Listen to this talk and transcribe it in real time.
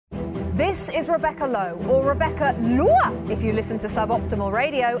This is Rebecca Lowe, or Rebecca Lua, if you listen to Suboptimal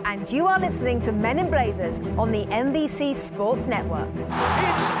Radio, and you are listening to Men in Blazers on the NBC Sports Network.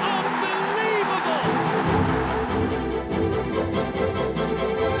 It's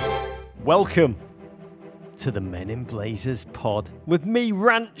unbelievable! Welcome to the Men in Blazers pod with me,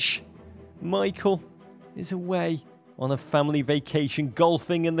 Ranch. Michael is away on a family vacation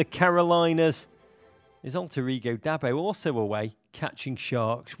golfing in the Carolinas. His alter ego Dabo also away catching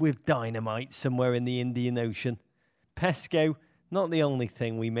sharks with dynamite somewhere in the Indian Ocean. Pesco, not the only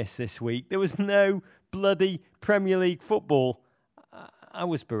thing we missed this week. There was no bloody Premier League football. I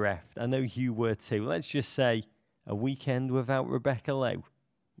was bereft. I know you were too. Let's just say a weekend without Rebecca Lowe.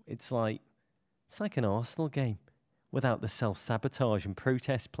 It's like an Arsenal game without the self-sabotage and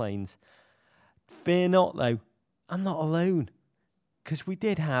protest planes. Fear not, though. I'm not alone. Because we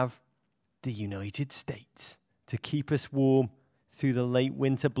did have the United States to keep us warm through the late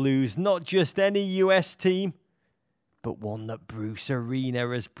winter blues. Not just any US team, but one that Bruce Arena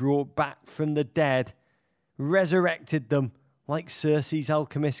has brought back from the dead, resurrected them like Cersei's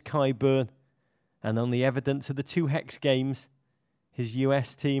alchemist Qyburn. And on the evidence of the two Hex games, his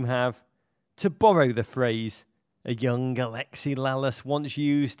US team have, to borrow the phrase a young Alexi Lalas once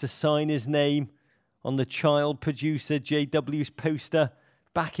used to sign his name on the child producer JW's poster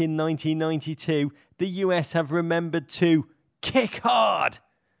back in 1992, the US have remembered to kick hard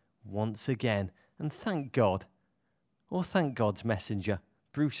once again. And thank God, or thank God's messenger,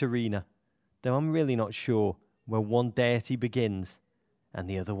 Bruce Arena, though I'm really not sure where one deity begins and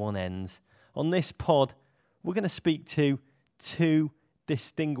the other one ends. On this pod, we're going to speak to two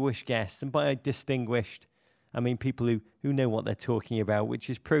distinguished guests, and by distinguished, I mean people who know what they're talking about, which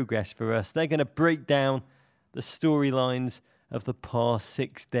is progress for us. They're going to break down the storylines of the past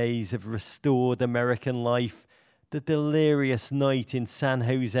 6 days of restored American life, the delirious night in San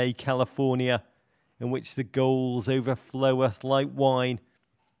Jose, California, in which the goals overfloweth like wine,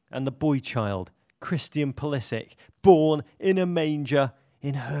 and the boy child, Christian Pulisic, born in a manger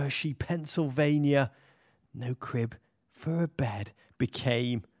in Hershey, Pennsylvania, no crib for a bed,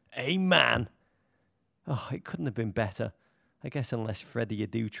 became a man. Oh, it couldn't have been better, I guess, unless Freddie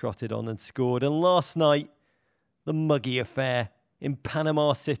Adu trotted on and scored. And last night, the muggy affair in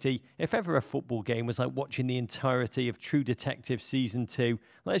Panama City. If ever a football game was like watching the entirety of True Detective Season 2,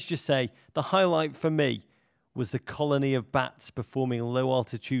 let's just say the highlight for me was the colony of bats performing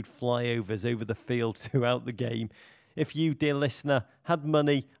low-altitude flyovers over the field throughout the game. If you, dear listener, had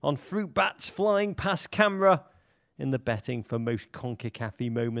money on fruit bats flying past camera in the betting for most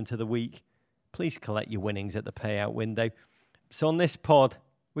CONCACAF moment of the week, please collect your winnings at the payout window. So on this pod,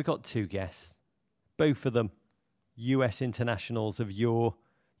 we got two guests, both of them US internationals of yore.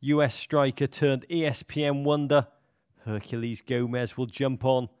 US striker turned ESPN wonder Herculez Gomez will jump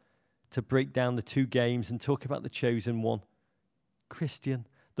on to break down the two games and talk about the chosen one, Christian,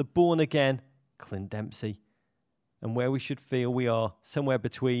 the born-again Clint Dempsey, and where we should feel we are, somewhere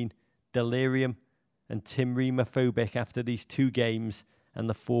between delirium and Tim Reamer-phobic after these two games and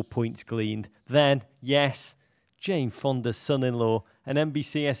the 4 points gleaned. Then, yes, Jane Fonda's son-in-law and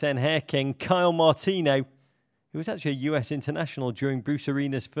NBCSN hair king Kyle Martino, who was actually a US international during Bruce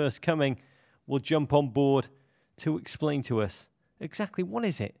Arena's first coming, will jump on board to explain to us exactly what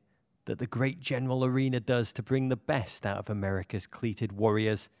is it that the great General Arena does to bring the best out of America's cleated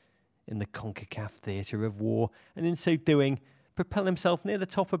warriors in the CONCACAF theatre of war, and in so doing, propel himself near the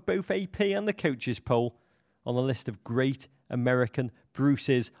top of both AP and the coaches poll on the list of great American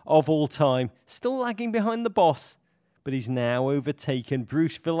Bruces of all time, still lagging behind the boss, but he's now overtaken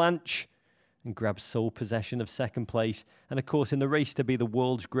Bruce Vilanch and grabs sole possession of second place. And of course, in the race to be the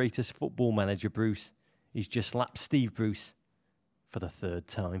world's greatest football manager, Bruce, he's just lapped Steve Bruce for the third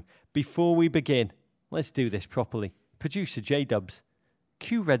time. Before we begin, let's do this properly. Producer J-Dubs,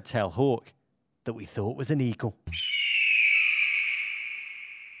 cue Red-Tail Hawk that we thought was an eagle.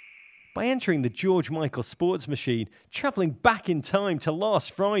 By entering the George Michael Sports Machine, travelling back in time to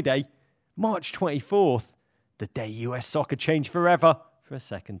last Friday, March 24th, the day US soccer changed forever for a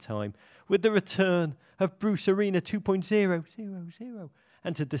second time, with the return of Bruce Arena 2.0,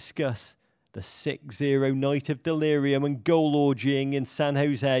 and to discuss the 6-0 night of delirium and goal orgying in San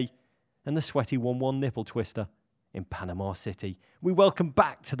Jose and the sweaty 1-1 nipple twister in Panama City. We welcome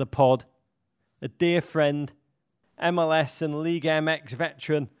back to the pod a dear friend, MLS and Liga MX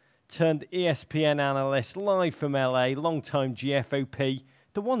veteran turned ESPN analyst live from LA, long-time GFOP,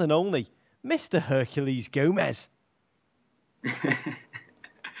 the one and only Mr. Herculez Gomez.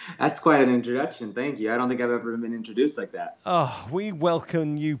 That's quite an introduction. Thank you. I don't think I've ever been introduced like that. Oh, we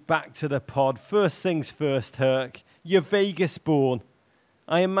welcome you back to the pod. First things first, Herc. You're Vegas born.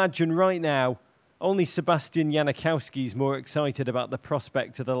 I imagine right now, only Sebastian Janikowski's more excited about the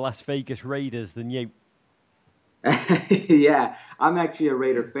prospect of the Las Vegas Raiders than you. Yeah, I'm actually a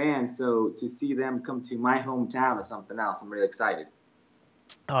Raider fan, so to see them come to my hometown is something else. I'm really excited.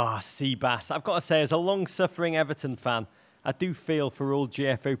 Seabass. I've got to say, as a long-suffering Everton fan, I do feel for all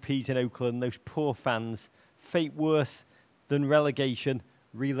GFOPs in Oakland, those poor fans. Fate worse than relegation,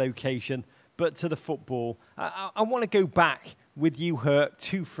 relocation. But to the football, I want to go back with you, Herc,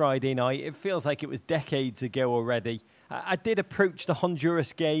 to Friday night. It feels like it was decades ago already. I did approach the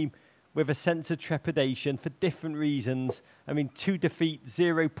Honduras game with a sense of trepidation for different reasons. I mean, 2 defeats,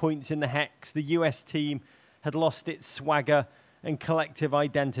 0 points in the Hex. The US team had lost its swagger and collective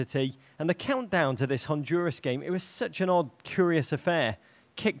identity. And the countdown to this Honduras game, it was such an odd, curious affair.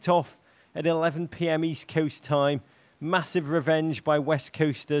 Kicked off at 11 p.m. East Coast time. Massive revenge by West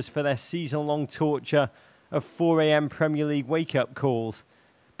Coasters for their season-long torture of 4 a.m. Premier League wake-up calls.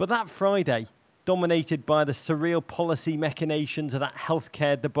 But that Friday, dominated by the surreal policy machinations of that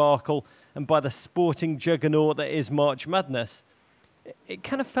healthcare debacle and by the sporting juggernaut that is March Madness, it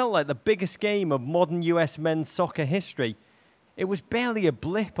kind of felt like the biggest game of modern US men's soccer history. It was barely a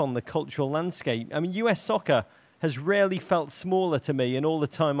blip on the cultural landscape. I mean, US soccer has rarely felt smaller to me in all the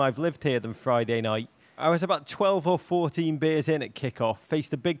time I've lived here than Friday night. I was about 12 or 14 beers in at kickoff,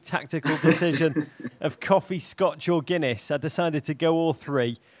 faced a big tactical decision of coffee, scotch or Guinness. I decided to go all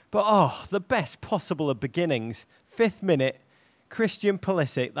 3. But the best possible of beginnings. 5th minute, Christian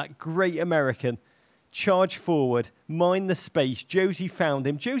Pulisic, that great American, charged forward, mined the space. Josie found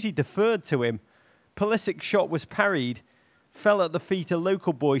him. Josie deferred to him. Pulisic's shot was parried, fell at the feet of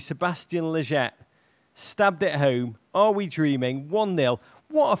local boy Sebastian Leggett. Stabbed it home. Are we dreaming? 1-0.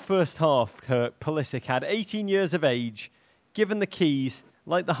 What a first half, Kirk Pulisic had. 18 years of age, given the keys,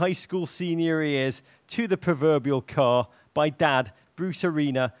 like the high school senior he is, to the proverbial car by Dad, Bruce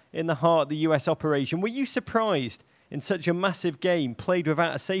Arena, in the heart of the US operation. Were you surprised in such a massive game played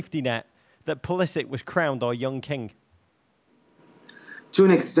without a safety net that Pulisic was crowned our young king? To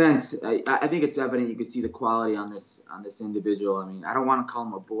an extent, I think it's evident. You can see the quality on this individual. I mean, I don't want to call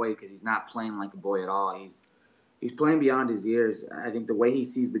him a boy because he's not playing like a boy at all. He's playing beyond his years. I think the way he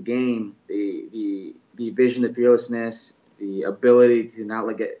sees the game, the vision, the fearlessness, the ability to not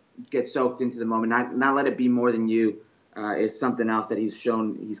let get soaked into the moment, not let it be more than you, is something else that he's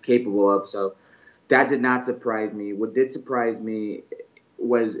shown he's capable of. So that did not surprise me. What did surprise me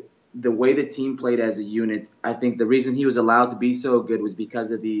was the way the team played as a unit. I think the reason he was allowed to be so good was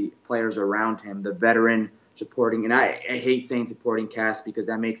because of the players around him, the veteran supporting, and I hate saying supporting cast because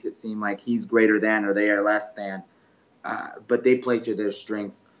that makes it seem like he's greater than or they are less than, but they play to their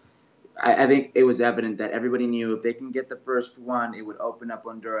strengths. I think it was evident that everybody knew if they can get the first one, it would open up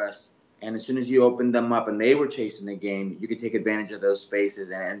Honduras. And as soon as you opened them up and they were chasing the game, you could take advantage of those spaces.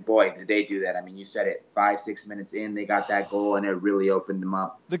 And boy, did they do that. I mean, you said it, 5-6 minutes in, they got that goal and it really opened them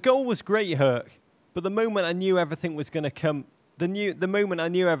up. The goal was great, Herc, but the moment I knew everything was going to come, the moment I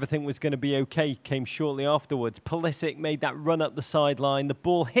knew everything was going to be okay came shortly afterwards. Pulisic made that run up the sideline. The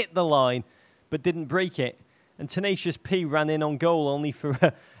ball hit the line, but didn't break it. And Tenacious P ran in on goal only for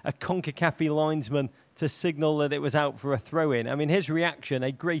a CONCACAF linesman to signal that it was out for a throw-in. I mean, his reaction,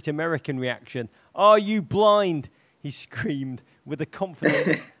 a great American reaction. "Are you blind?" he screamed with the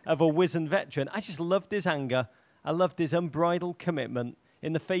confidence of a wizened veteran. I just loved his anger. I loved his unbridled commitment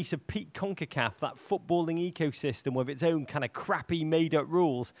in the face of peak CONCACAF, that footballing ecosystem with its own kind of crappy made-up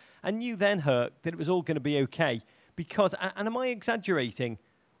rules. I knew then, Herc, that it was all going to be okay. Because, and am I exaggerating?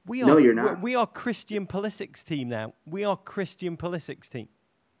 No, you're not. We are Christian Pulisic's team now. We are Christian Pulisic's team.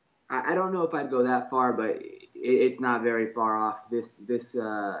 I don't know if I'd go that far, but it's not very far off. This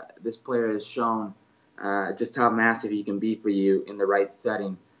player has shown just how massive he can be for you in the right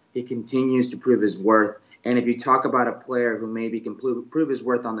setting. He continues to prove his worth. And if you talk about a player who maybe can prove his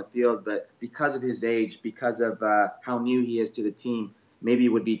worth on the field, but because of his age, because of how new he is to the team, maybe he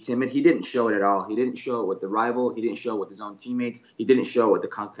would be timid. He didn't show it at all. He didn't show it with the rival. He didn't show it with his own teammates. He didn't show it with the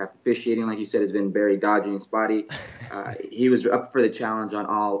CONCACAF officiating. Like you said, has been very dodgy and spotty. He was up for the challenge on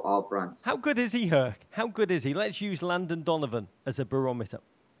all fronts. How good is he, Herc? How good is he? Let's use Landon Donovan as a barometer.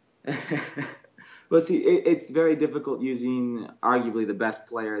 Well, see, it's very difficult using arguably the best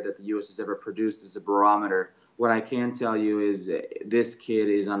player that the U.S. has ever produced as a barometer. What I can tell you is this kid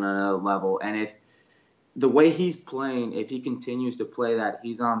is on another level. And if the way he's playing, if he continues to play that,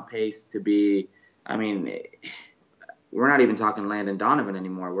 he's on pace to be, I mean, we're not even talking Landon Donovan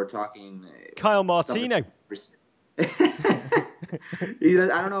anymore. We're talking Kyle Martino. I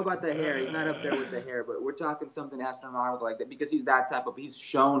don't know about the hair. He's not up there with the hair, but we're talking something astronomical like that because he's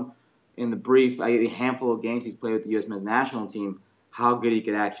shown in the brief, a handful of games he's played with the U.S. men's national team, how good he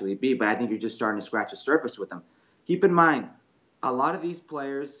could actually be. But I think you're just starting to scratch the surface with him. Keep in mind, a lot of these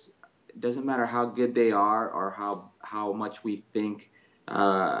players, it doesn't matter how good they are or how much we think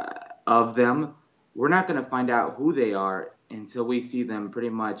of them, we're not going to find out who they are until we see them pretty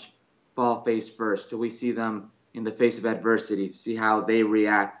much fall face first, till we see them in the face of adversity, to see how they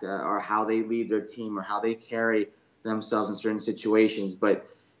react or how they lead their team or how they carry themselves in certain situations. But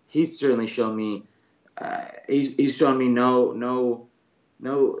he's certainly shown me he's shown me no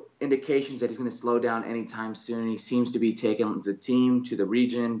indications that he's going to slow down anytime soon. He seems to be taking the team to the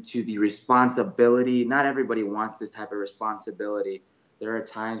region, to the responsibility. Not everybody wants this type of responsibility. There are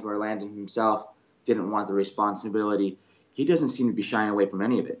times where Landon himself didn't want the responsibility. He doesn't seem to be shying away from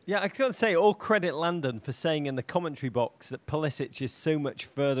any of it. Yeah, I can't say all credit Landon for saying in the commentary box that Pulisic is so much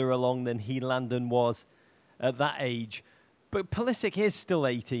further along than Landon was at that age. But Pulisic is still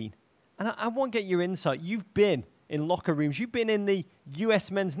 18. And I want to get your insight. You've been in locker rooms. You've been in the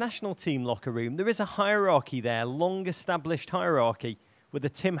US men's national team locker room. There is a hierarchy there, long-established hierarchy, with the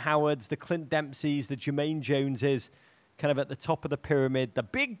Tim Howards, the Clint Dempseys, the Jermaine Joneses, kind of at the top of the pyramid. The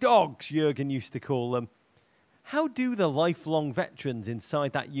big dogs, Jurgen used to call them. How do the lifelong veterans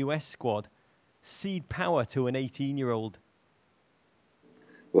inside that US squad cede power to an 18-year-old?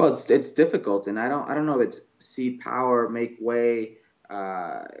 Well, it's difficult, and I don't know if it's cede power, make way.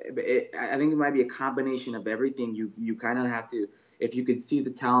 I think it might be a combination of everything. You kind of have to, if you could see the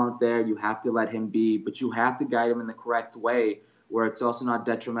talent there, you have to let him be, but you have to guide him in the correct way where it's also not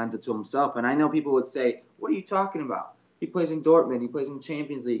detrimental to himself. And I know people would say, what are you talking about? He plays in Dortmund. He plays in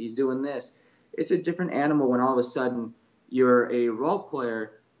Champions League. He's doing this. It's a different animal when all of a sudden you're a role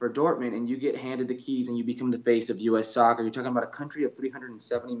player for Dortmund and you get handed the keys and you become the face of U.S. soccer. You're talking about a country of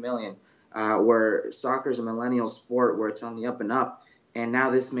 370 million where soccer is a millennial sport where it's on the up and up. And now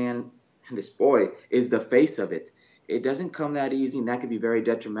this boy, is the face of it. It doesn't come that easy, and that could be very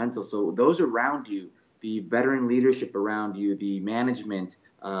detrimental. So those around you, the veteran leadership around you, the management,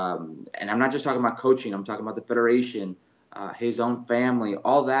 and I'm not just talking about coaching. I'm talking about the federation, his own family.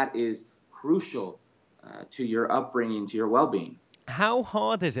 All that is crucial to your upbringing, to your well-being. How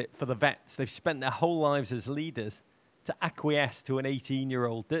hard is it for the vets? They've spent their whole lives as leaders to acquiesce to an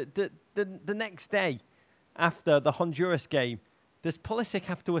 18-year-old. The next day, after the Honduras game, does Pulisic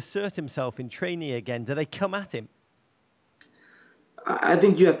have to assert himself in training again? Do they come at him? I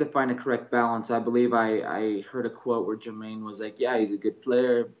think you have to find a correct balance. I believe I heard a quote where Jermaine was like, yeah, he's a good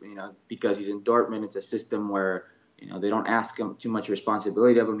player, because he's in Dortmund. It's a system where, they don't ask him too much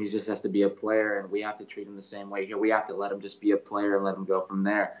responsibility of him. He just has to be a player, and we have to treat him the same way here. We have to let him just be a player and let him go from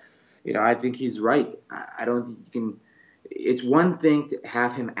there. I think he's right. I don't think you can – it's one thing to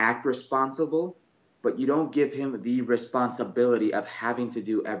have him act responsible, but you don't give him the responsibility of having to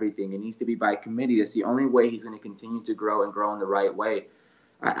do everything. It needs to be by committee. That's the only way he's going to continue to grow and grow in the right way.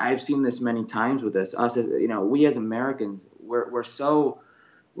 I've seen this many times with us. Us, as we as Americans, we're so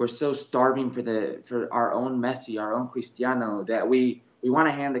starving for our own Messi, our own Cristiano, that we want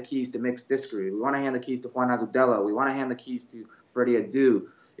to hand the keys to Mix Diskery. We want to hand the keys to Juan Agudelo. We want to hand the keys to Freddie Adu.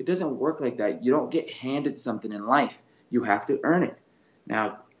 It doesn't work like that. You don't get handed something in life. You have to earn it.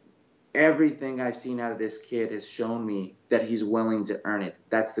 Now, everything I've seen out of this kid has shown me that he's willing to earn it.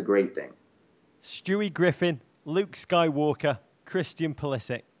 That's the great thing. Stewie Griffin, Luke Skywalker, Christian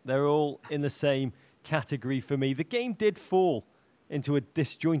Pulisic. They're all in the same category for me. The game did fall into a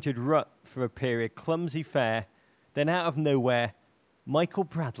disjointed rut for a period. Clumsy fare. Then out of nowhere, Michael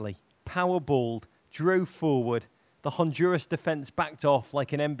Bradley powerballed, drove forward. The Honduras defence backed off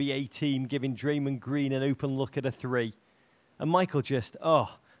like an NBA team, giving Draymond Green an open look at a three. And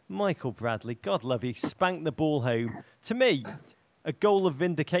Michael Bradley, God love you, spanked the ball home. To me, a goal of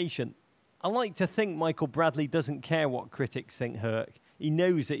vindication. I like to think Michael Bradley doesn't care what critics think, Herc. He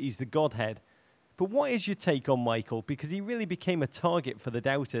knows that he's the godhead. But what is your take on Michael? Because he really became a target for the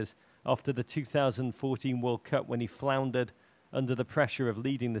doubters after the 2014 World Cup when he floundered under the pressure of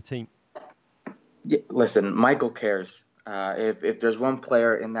leading the team. Yeah, listen, Michael cares. If there's one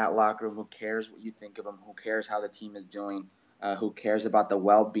player in that locker room who cares what you think of him, who cares how the team is doing, who cares about the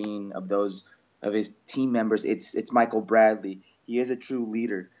well-being of his team members, it's Michael Bradley. He is a true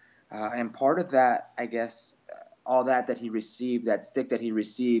leader. And part of that, I guess, all that he received, that stick that he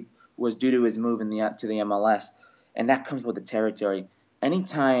received, was due to his move to the MLS. And that comes with the territory.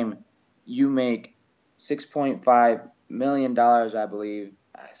 Anytime you make $6.5 million, I believe,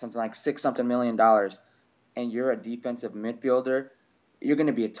 something like $6 million, and you're a defensive midfielder, you're going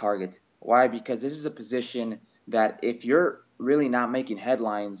to be a target. Why? Because this is a position that if you're really not making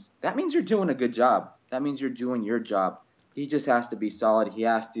headlines, that means you're doing a good job. That means you're doing your job. He just has to be solid. He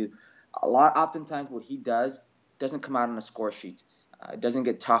has to – oftentimes what he does doesn't come out on a score sheet. It doesn't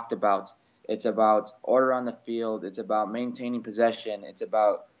get talked about. It's about order on the field. It's about maintaining possession. It's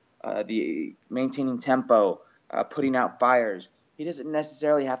about the maintaining tempo, putting out fires. He doesn't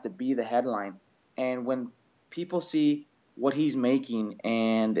necessarily have to be the headline. And when people see what he's making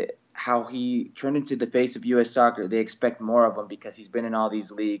and how he turned into the face of U.S. soccer, they expect more of him because he's been in all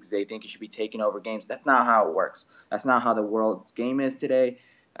these leagues. They think he should be taking over games. That's not how it works. That's not how the world's game is today.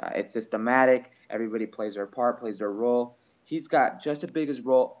 It's systematic. Everybody plays their part, plays their role. He's got just as big a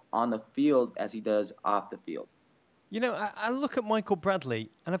role on the field as he does off the field. You know, I look at Michael Bradley,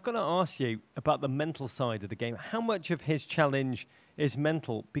 and I've got to ask you about the mental side of the game. How much of his challenge is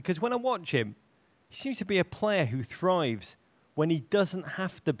mental? Because when I watch him, he seems to be a player who thrives when he doesn't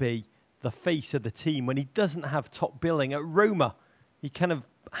have to be the face of the team, when he doesn't have top billing. At Roma, he kind of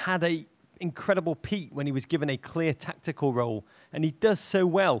had a incredible peak when he was given a clear tactical role, and he does so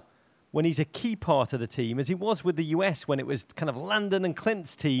well when he's a key part of the team, as he was with the US when it was kind of Landon and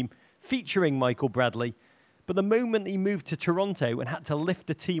Clint's team featuring Michael Bradley. But the moment he moved to Toronto and had to lift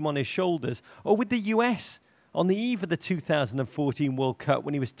the team on his shoulders, or with the US on the eve of the 2014 World Cup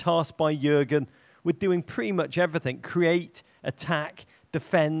when he was tasked by Jurgen with doing pretty much everything: create, attack,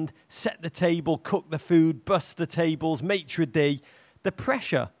 defend, set the table, cook the food, bust the tables, maitre d', the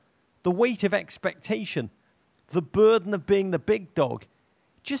pressure, the weight of expectation, the burden of being the big dog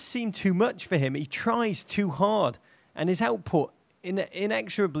just seemed too much for him. He tries too hard and his output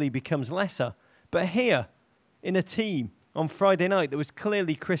inexorably becomes lesser. But here, in a team on Friday night that was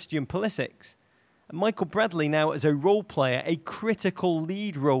clearly Christian Pulisic, and Michael Bradley now as a role player, a critical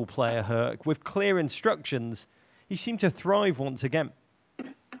lead role player, Herc, with clear instructions, he seemed to thrive once again.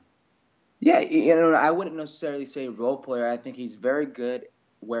 Yeah, you know, I wouldn't necessarily say role player. I think he's very good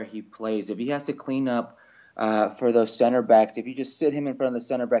where he plays. If he has to clean up for those center backs, if you just sit him in front of the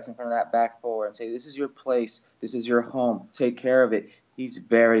center backs, in front of that back four, and say, this is your place, this is your home, take care of it, he's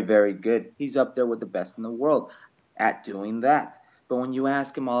very, very good. He's up there with the best in the world at doing that. But when you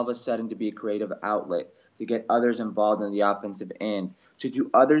ask him all of a sudden to be a creative outlet, to get others involved in the offensive end, to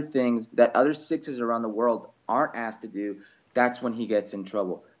do other things that other sixes around the world aren't asked to do, that's when he gets in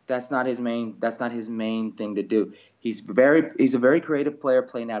trouble. That's not his main thing to do. He's a very creative player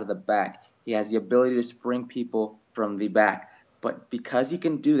playing out of the back. He has the ability to spring people from the back. But because he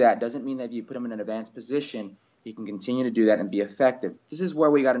can do that doesn't mean that if you put him in an advanced position, he can continue to do that and be effective. This is where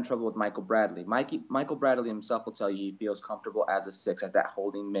we got in trouble with Michael Bradley. Michael Bradley himself will tell you he feels comfortable as a six, as that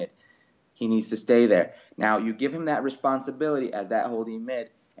holding mid. He needs to stay there. Now, you give him that responsibility as that holding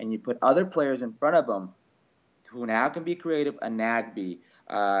mid, and you put other players in front of him who now can be creative. A Nagby,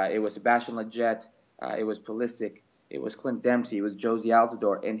 it was Sebastian Lletget, it was Pulisic, it was Clint Dempsey, it was Josie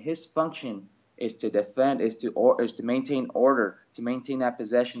Altidore, and his function is to defend, is to maintain order, to maintain that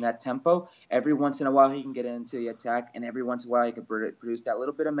possession, that tempo. Every once in a while he can get into the attack, and every once in a while he can produce that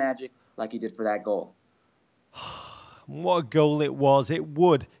little bit of magic like he did for that goal. What a goal it was. It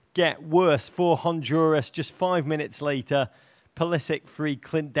would get worse for Honduras. Just 5 minutes later, Pulisic freed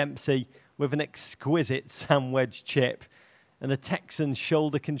Clint Dempsey with an exquisite sandwich chip, and the Texans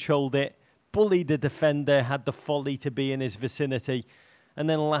shoulder controlled it, bullied the defender, had the folly to be in his vicinity, and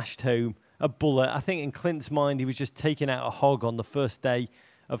then lashed home a bullet. I think in Clint's mind, he was just taking out a hog on the first day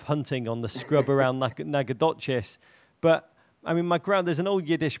of hunting on the scrub around Nagadoches. But, I mean, there's an old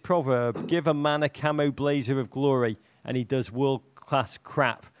Yiddish proverb, give a man a camo blazer of glory, and he does world-class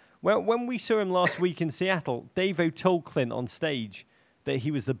crap. Well, when we saw him last week in Seattle, Davo told Clint on stage that he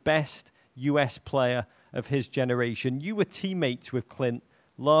was the best US player of his generation. You were teammates with Clint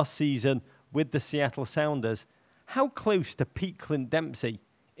last season with the Seattle Sounders. How close to peak Clint Dempsey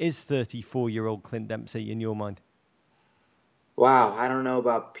is 34-year-old Clint Dempsey in your mind? Wow, I don't know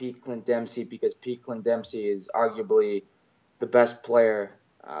about peak Clint Dempsey, because peak Clint Dempsey is arguably the best player,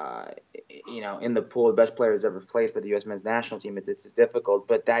 in the pool, the best player who's ever played for the U.S. men's national team. It's difficult,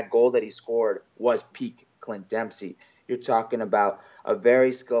 but that goal that he scored was peak Clint Dempsey. You're talking about a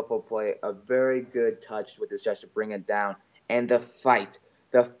very skillful play, a very good touch with his chest to bring it down, and the fight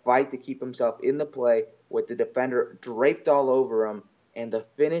to keep himself in the play with the defender draped all over him, and the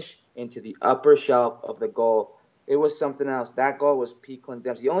finish into the upper shelf of the goal. It was something else. That goal was peak Clint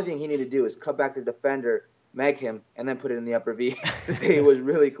Dempsey. The only thing he needed to do is cut back the defender, meg him, and then put it in the upper V to say it was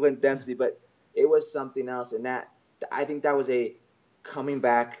really Clint Dempsey. But it was something else, and I think that was a coming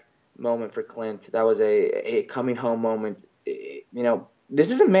back moment for Clint. That was a coming home moment. This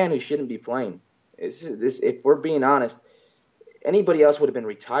is a man who shouldn't be playing. If we're being honest, anybody else would have been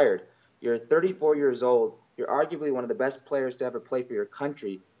retired. You're 34 years old. You're arguably one of the best players to ever play for your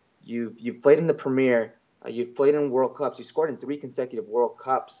country. You've played in the Premier. You've played in World Cups. You scored in 3 consecutive World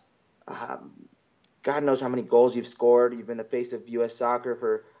Cups. God knows how many goals you've scored. You've been the face of U.S. soccer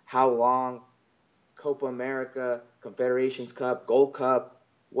for how long? Copa America, Confederations Cup, Gold Cup.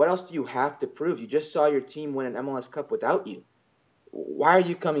 What else do you have to prove? You just saw your team win an MLS Cup without you. Why are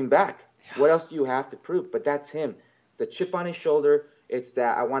you coming back? What else do you have to prove? But that's him. It's a chip on his shoulder. It's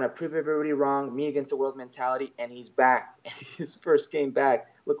that I want to prove everybody wrong, me against the world mentality, and he's back. His first game back.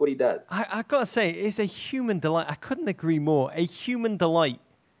 Look what he does. I got to say, it's a human delight. I couldn't agree more. A human delight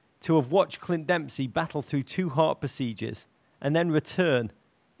to have watched Clint Dempsey battle through 2 heart procedures and then return,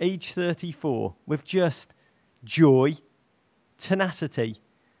 age 34, with just joy, tenacity,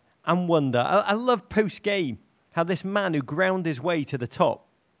 and wonder. I love post-game how this man who ground his way to the top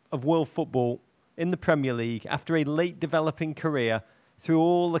of world football in the Premier League after a late developing career through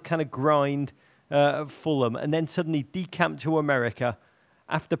all the kind of grind of Fulham and then suddenly decamped to America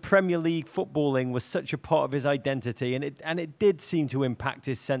after Premier League footballing was such a part of his identity, and it did seem to impact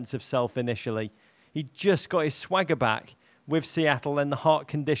his sense of self initially. He just got his swagger back with Seattle and the heart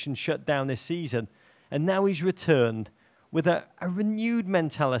condition shut down this season, and now he's returned with a renewed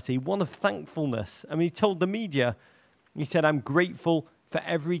mentality, one of thankfulness. I mean, he told the media, he said, "I'm grateful for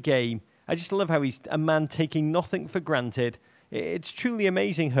every game." I just love how he's a man taking nothing for granted. It's truly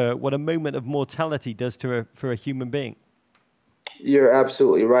amazing, what a moment of mortality does for a human being. You're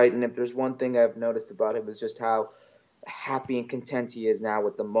absolutely right. And if there's one thing I've noticed about him is just how happy and content he is now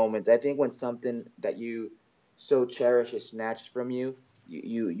with the moment. I think when something that you so cherish is snatched from you,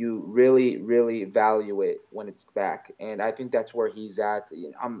 you really, really value it when it's back. And I think that's where he's at.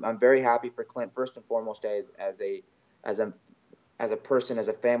 I'm very happy for Clint, first and foremost, as a person, as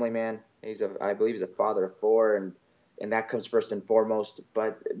a family man. I believe he's a father of 4, and that comes first and foremost.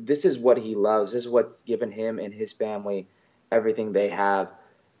 But this is what he loves. This is what's given him and his family everything they have.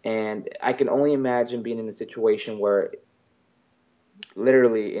 And I can only imagine being in a situation where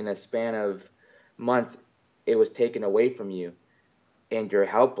literally in a span of months, it was taken away from you and you're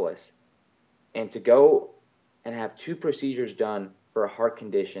helpless. And to go and have 2 procedures done for a heart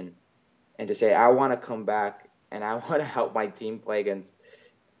condition and to say, I want to come back and I want to help my team play against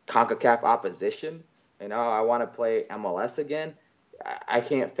CONCACAF opposition. I want to play MLS again. I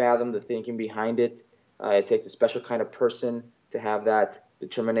can't fathom the thinking behind it. It takes a special kind of person to have that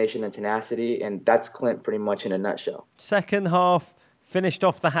determination and tenacity, and that's Clint pretty much in a nutshell. Second half, finished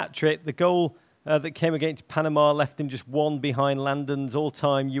off the hat-trick. The goal that came against Panama left him just 1 behind Landon's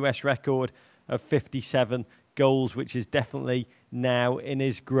all-time US record of 57 goals, which is definitely now in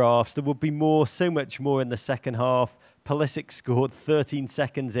his grasp. There would be more, so much more in the second half. Pulisic scored 13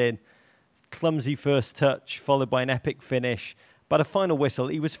 seconds in. Clumsy first touch, followed by an epic finish. By the final whistle,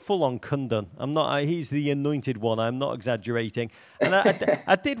 he was full on Kundun. He's the anointed one. I'm not exaggerating. And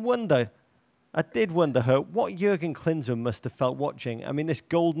I did wonder what Jurgen Klinsmann must have felt watching. I mean, this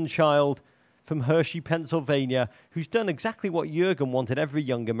golden child from Hershey, Pennsylvania, who's done exactly what Jurgen wanted every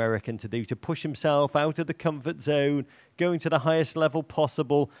young American to do, to push himself out of the comfort zone, going to the highest level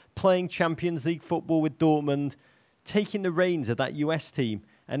possible, playing Champions League football with Dortmund, taking the reins of that US team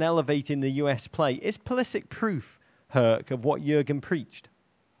and elevating the US play. Is Pulisic proof, Herc, of what Jurgen preached?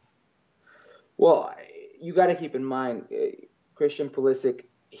 Well, you got to keep in mind, Christian Pulisic,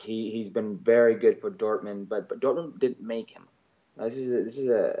 he's been very good for Dortmund, but Dortmund didn't make him. This is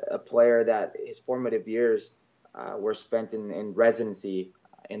a player that his formative years were spent in residency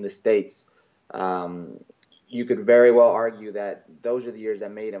in the States. You could very well argue that those are the years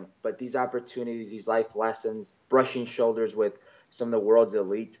that made him. But these opportunities, these life lessons, brushing shoulders with some of the world's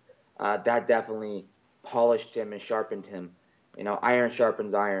elite, that definitely polished him and sharpened him. Iron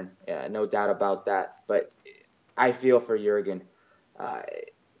sharpens iron, no doubt about that. But I feel for Jurgen.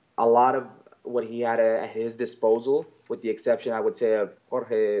 A lot of what he had at his disposal, with the exception, I would say, of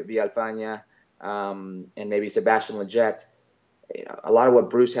Jorge Villalfaña and maybe Sebastian Lletget, a lot of what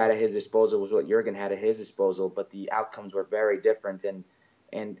Bruce had at his disposal was what Jurgen had at his disposal, but the outcomes were very different.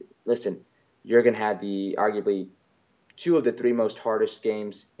 And listen, Jurgen had arguably 2 of the 3 most hardest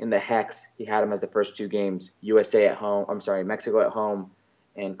games in the Hex. He had them as the first 2 games: Mexico at home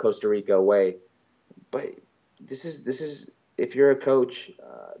and Costa Rica away. But this is if you're a coach,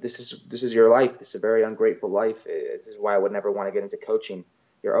 this is your life. This is a very ungrateful life. This is why I would never want to get into coaching.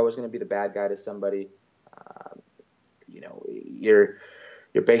 You're always going to be the bad guy to somebody.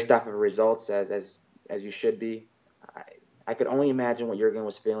 You're based off of results as you should be. I could only imagine what Jurgen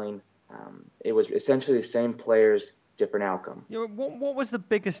was feeling. It was essentially the same players, different outcome. What was the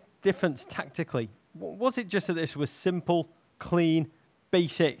biggest difference tactically? Was it just that this was simple, clean,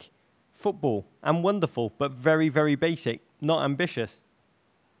 basic football and wonderful, but very, very basic, not ambitious?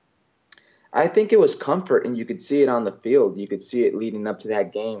 I think it was comfort, and you could see it on the field. You could see it leading up to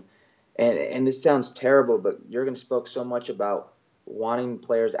that game. And this sounds terrible, but Jurgen spoke so much about wanting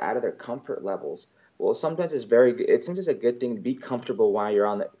players out of their comfort levels. Well, sometimes it's sometimes a good thing to be comfortable while you're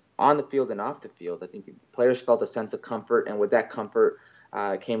on the field and off the field. I think players felt a sense of comfort, and with that comfort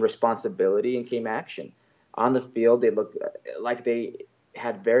came responsibility and came action. On the field, they looked like they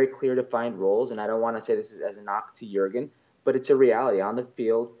had very clear defined roles, and I don't want to say this as a knock to Jurgen, but it's a reality. On the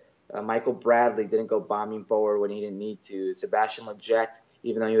field, Michael Bradley didn't go bombing forward when he didn't need to. Sebastian Lletget,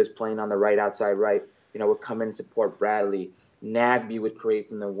 even though he was playing on the right, outside right, would come in and support Bradley. Nagby would create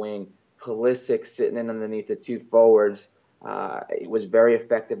from the wing. Pulisic sitting in underneath the two forwards. It was very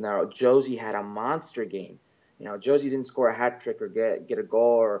effective now. Josie had a monster game. Josie didn't score a hat trick or get a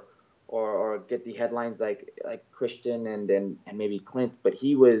goal or get the headlines like Christian and maybe Clint, but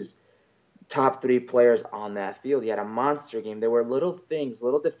he was top 3 players on that field. He had a monster game. There were little things,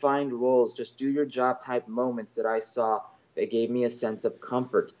 little defined roles, just do your job type moments that I saw that gave me a sense of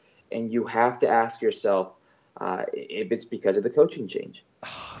comfort. And you have to ask yourself if it's because of the coaching change.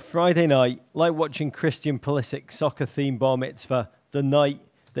 Friday night, like watching Christian Pulisic soccer theme bar mitzvah the night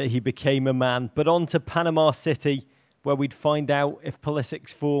that he became a man. But on to Panama City, where we'd find out if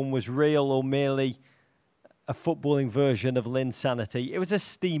Pulisic's form was real or merely a footballing version of Linsanity. It was a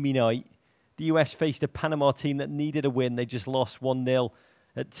steamy night. The US faced a Panama team that needed a win. They just lost 1-0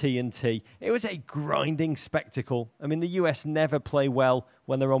 at TNT. It was a grinding spectacle. I mean, the US never play well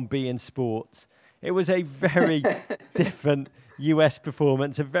when they're on beIN Sports. It was a very different US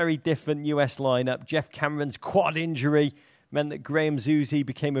performance, a very different US lineup. Jeff Cameron's quad injury meant that Graham Zusi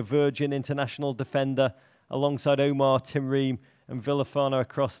became a Virgin international defender alongside Omar Timreem and Villafana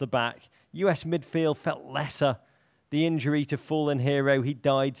across the back. US midfield felt lesser. The injury to fallen hero, he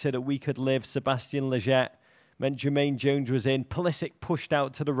died so that we could live, Sebastian Lletget, meant Jermaine Jones was in. Pulisic pushed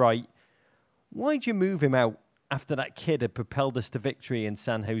out to the right. Why'd you move him out after that kid had propelled us to victory in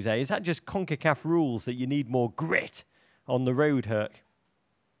San Jose? Is that just CONCACAF rules that you need more grit on the road, Herc?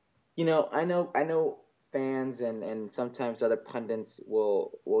 I know fans and sometimes other pundits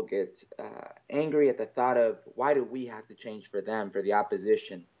will get angry at the thought of why do we have to change for them, for the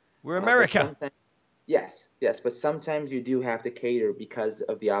opposition? We're America. Yes, but sometimes you do have to cater because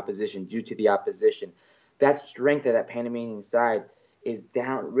of the opposition, due to the opposition. That strength of that Panamanian side is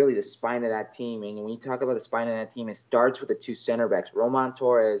down really the spine of that team. And when you talk about the spine of that team, it starts with the 2 center backs, Roman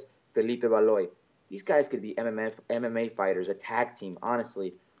Torres, Felipe Valoy. These guys could be MMA fighters, a tag team,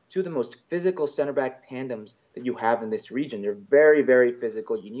 honestly. 2 of the most physical center back tandems that you have in this region. They're very, very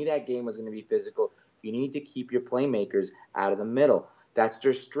physical. You knew that game was going to be physical. You need to keep your playmakers out of the middle. That's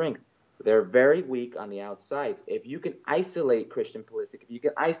their strength. They're very weak on the outsides. If you can isolate Christian Pulisic, if you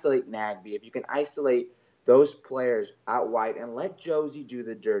can isolate Nagby, if you can isolate those players out wide and let Josie do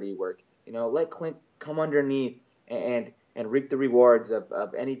the dirty work, let Clint come underneath and reap the rewards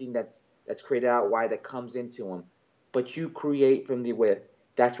of anything that's created out wide that comes into him. But you create from the width.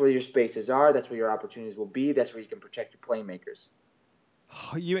 That's where your spaces are. That's where your opportunities will be. That's where you can protect your playmakers.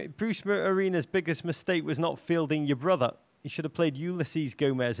 Bruce Arena's biggest mistake was not fielding your brother. He should have played Ulysses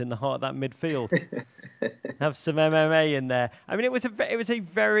Gomez in the heart of that midfield. Have some MMA in there. I mean, it was a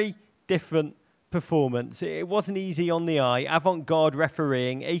very different performance. It wasn't easy on the eye. Avant-garde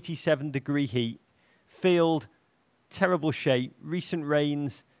refereeing, 87-degree heat. Field, terrible shape. Recent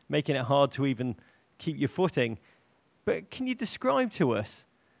rains making it hard to even keep your footing. But can you describe to us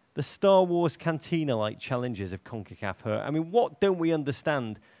the Star Wars Cantina-like challenges of CONCACAF? I mean, what don't we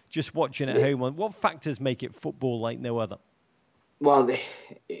understand just watching at home? What factors make it football like no other? Well,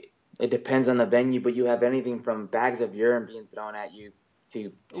 it depends on the venue, but you have anything from bags of urine being thrown at you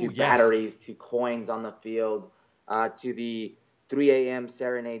to batteries, to coins on the field, to the 3 a.m.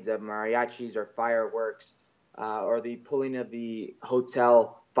 serenades of mariachis or fireworks, or the pulling of the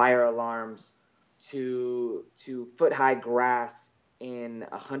hotel fire alarms, to foot-high grass in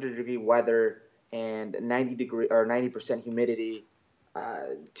 100-degree weather and 90% humidity,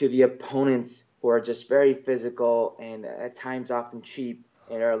 to the opponents who are just very physical and at times often cheap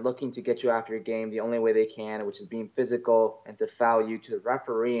and are looking to get you after your game the only way they can, which is being physical and to foul you, to the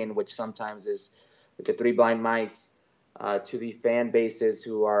refereeing, which sometimes is like the 3 blind mice, to the fan bases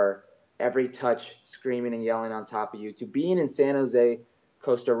who are every touch screaming and yelling on top of you, to being in San Jose,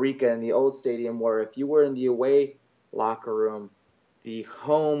 Costa Rica, in the old stadium where if you were in the away locker room, the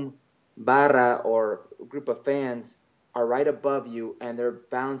home barra or group of fans are right above you, and they're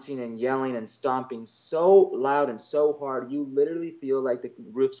bouncing and yelling and stomping so loud and so hard, you literally feel like the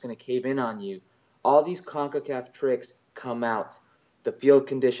roof's going to cave in on you. All these CONCACAF tricks come out. The field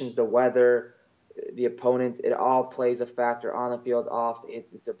conditions, the weather, the opponent, it all plays a factor on the field, off.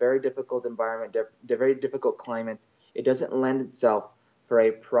 It's a very difficult environment, very difficult climate. It doesn't lend itself for a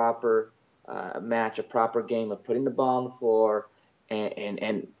proper match, a proper game of putting the ball on the floor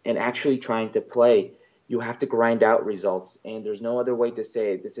and actually trying to play. You have to grind out results, and there's no other way to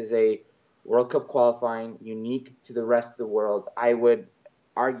say it. This is a World Cup qualifying unique to the rest of the world. I would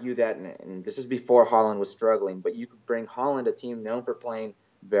argue that, and this is before Holland was struggling, but you could bring Holland, a team known for playing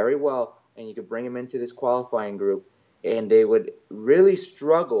very well, and you could bring them into this qualifying group, and they would really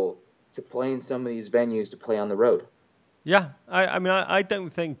struggle to play in some of these venues to play on the road. Yeah, I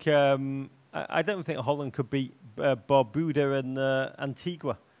don't think Holland could beat Barbuda and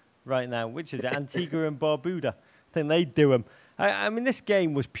Antigua right now. Which is it? Antigua and Barbuda. I think they'd do them. I mean, this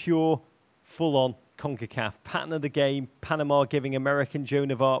game was pure, full-on CONCACAF. Pattern of the game, Panama giving American Joan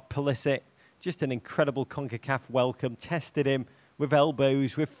of Arc, Pulisic, just an incredible CONCACAF welcome. Tested him with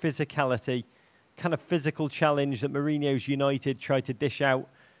elbows, with physicality, kind of physical challenge that Mourinho's United tried to dish out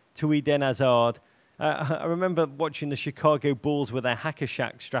to Eden Hazard. I remember watching the Chicago Bulls with their hacker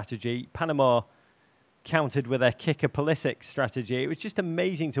shack strategy. Panama countered with their kicker Pulisic strategy. It was just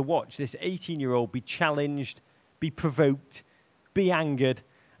amazing to watch this 18-year-old be challenged, be provoked, be angered.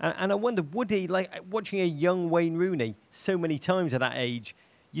 And I wonder, would he, like watching a young Wayne Rooney so many times at that age,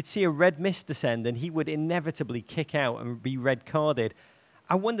 you'd see a red mist descend and he would inevitably kick out and be red carded.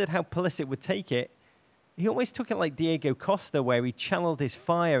 I wondered how Pulisic would take it. He almost took it like Diego Costa, where he channeled his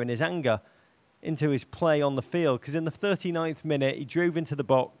fire and his anger into his play on the field. Because in the 39th minute, he drove into the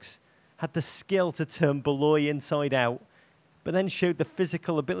box, had the skill to turn Beloy inside out, but then showed the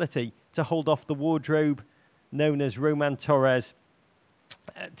physical ability to hold off the wardrobe known as Roman Torres,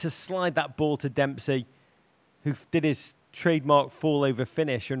 to slide that ball to Dempsey, who did his trademark fall-over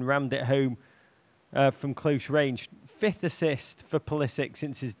finish and rammed it home from close range. 5th assist for Pulisic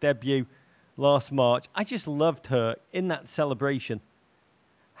since his debut last March. I just loved her in that celebration,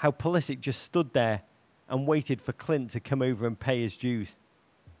 how Pulisic just stood there and waited for Clint to come over and pay his dues.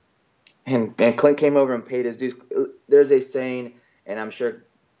 And Clint came over and paid his dues. There's a saying, and I'm sure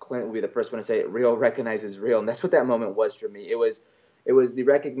Clint will be the first one to say it, real recognizes real. And that's what that moment was for me. It was the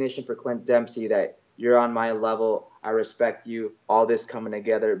recognition for Clint Dempsey that you're on my level, I respect you, all this coming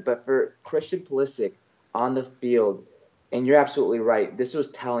together. But for Christian Pulisic on the field, and you're absolutely right, this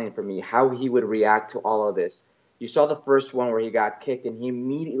was telling for me how he would react to all of this. You saw the first one where he got kicked, and he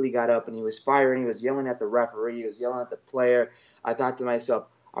immediately got up, and he was firing. He was yelling at the referee. He was yelling at the player. I thought to myself,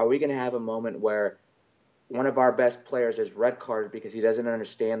 are we going to have a moment where one of our best players is red carded because he doesn't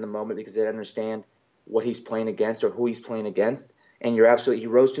understand the moment, because he doesn't understand what he's playing against or who he's playing against? And you're absolutely, he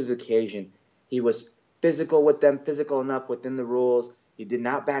rose to the occasion. He was physical with them, physical enough within the rules. He did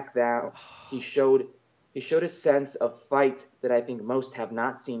not back down. He showed a sense of fight that I think most have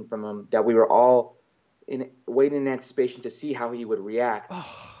not seen from him, that we were all waiting in anticipation to see how he would react.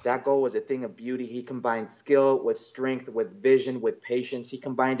 That goal was a thing of beauty. He combined skill with strength, with vision, with patience. He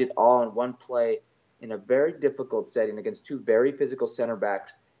combined it all in one play in a very difficult setting against two very physical center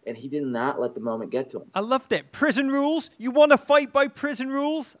backs, and he did not let the moment get to him. I loved it. Prison rules? You want to fight by prison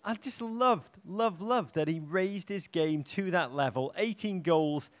rules? I just loved that he raised his game to that level. 18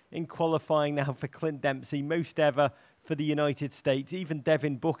 goals in qualifying now for Clint Dempsey, most ever for the United States. Even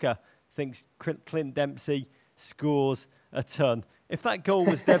Devin Booker thinks Clint Dempsey scores a ton. If that goal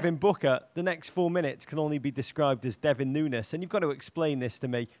was Devin Booker, the next 4 minutes can only be described as Devin Nunes. And you've got to explain this to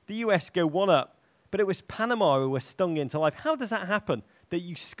me. The US go 1-up, but it was Panama who were stung into life. How does that happen, that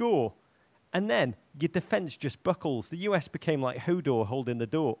you score and then your defense just buckles? The US became like Hodor holding the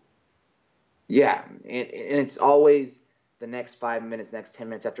door. Yeah, and it's always the next 5 minutes, next 10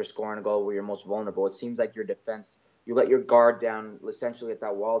 minutes after scoring a goal where you're most vulnerable. It seems like your defense, you let your guard down, essentially let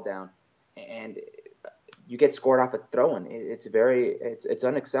that wall down, and you get scored off a throw-in. It's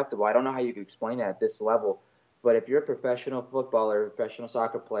unacceptable. I don't know how you can explain that at this level, but if you're a professional footballer, a professional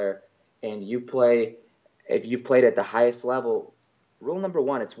soccer player, and if you've played at the highest level, rule number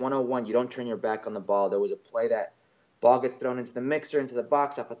one, it's 101. You don't turn your back on the ball. There was a play that ball gets thrown into the mixer, into the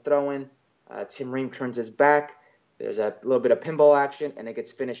box off a throw-in. Tim Ream turns his back. There's a little bit of pinball action, and it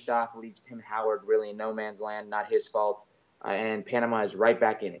gets finished off, leaves Tim Howard really in no man's land, not his fault, and Panama is right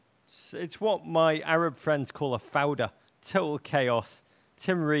back in it. It's what my Arab friends call a fauda, total chaos.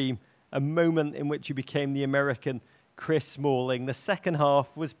 Tim Ream, a moment in which he became the American Chris Smalling. The second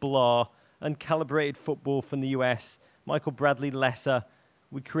half was blah, uncalibrated football from the US. Michael Bradley lesser.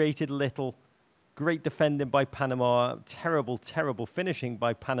 We created little. Great defending by Panama. Terrible, terrible finishing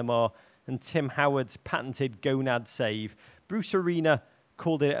by Panama. And Tim Howard's patented gonad save. Bruce Arena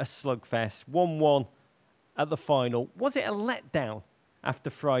called it a slugfest. 1-1 at the final. Was it a letdown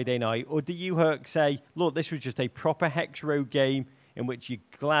after Friday night? Or do you, Herc, say, look, this was just a proper Hex Road game. in which you're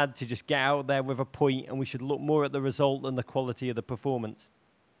glad to just get out there with a point and we should look more at the result than the quality of the performance?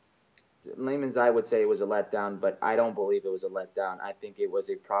 In layman's eye would say it was a letdown, but I don't believe it was a letdown. I think it was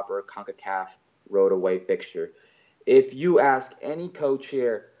a proper CONCACAF road away fixture. If you ask any coach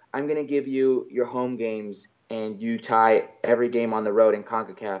here, I'm going to give you your home games and you tie every game on the road in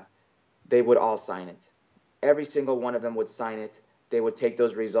CONCACAF, they would all sign it. Every single one of them would sign it. They would take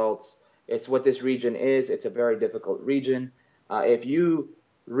those results. It's what this region is. It's a very difficult region. If you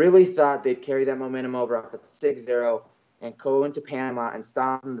really thought they'd carry that momentum over up at 6-0 and go into Panama and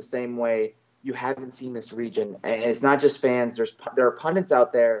stop them the same way, you haven't seen this region. And it's not just fans. There are pundits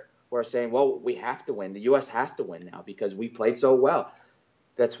out there who are saying, well, we have to win. The U.S. has to win now because we played so well.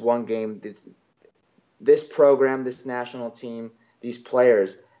 That's one game. This program, this national team, these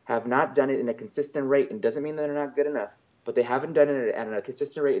players have not done it in a consistent rate. And doesn't mean that they're not good enough, but they haven't done it at a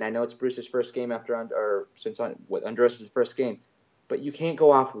consistent rate. And I know it's Bruce's first game since Andres' first game, but you can't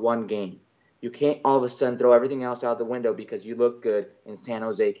go off one game. You can't all of a sudden throw everything else out the window because you look good in San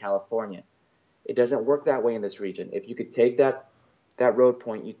Jose, California. It doesn't work that way in this region. If you could take that road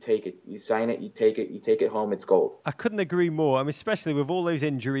point, you take it. You sign it, you take it home, it's gold. I couldn't agree more. I mean, especially with all those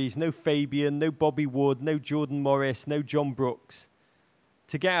injuries, no Fabian, no Bobby Wood, no Jordan Morris, no John Brooks.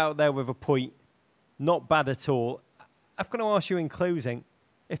 To get out there with a point, not bad at all. I've got to ask you in closing,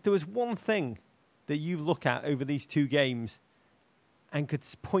 if there was one thing that you look at over these two games and could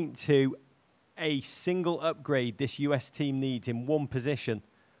point to a single upgrade this US team needs in one position,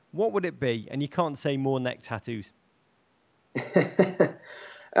 what would it be? And you can't say more neck tattoos.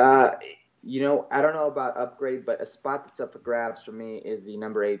 I don't know about upgrade, but a spot that's up for grabs for me is the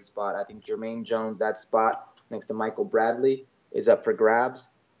number 8 spot. I think Jermaine Jones, that spot next to Michael Bradley, is up for grabs.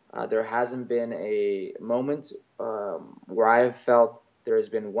 There hasn't been a moment where I have felt there has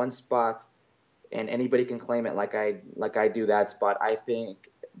been one spot and anybody can claim it like I do that spot. I think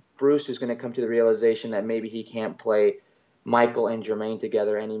Bruce is going to come to the realization that maybe he can't play Michael and Jermaine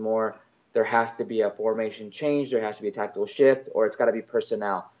together anymore. There has to be a formation change, there has to be a tactical shift, or it's got to be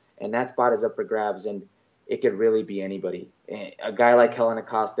personnel. And that spot is up for grabs, and it could really be anybody. A guy like Helen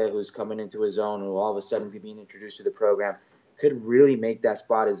Acosta, who's coming into his own, who all of a sudden is being introduced to the program, could really make that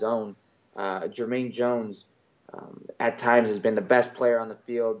spot his own. Jermaine Jones, at times, has been the best player on the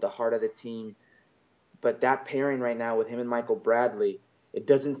field, the heart of the team. But that pairing right now with him and Michael Bradley, it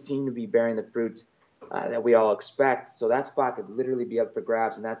doesn't seem to be bearing the fruits that we all expect. So that spot could literally be up for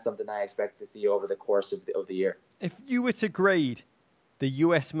grabs, and that's something I expect to see over the course of the year. If you were to grade the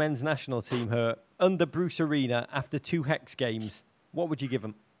US men's national team under Bruce Arena after 2 Hex games, what would you give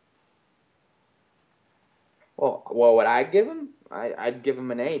them? Well, what would I give him? I'd give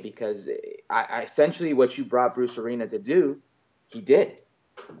him an A because I essentially what you brought Bruce Arena to do, he did.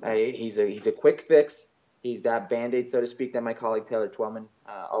 He's a quick fix. He's that Band-Aid, so to speak, that my colleague Taylor Twellman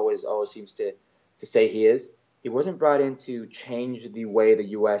always seems to say he is. He wasn't brought in to change the way the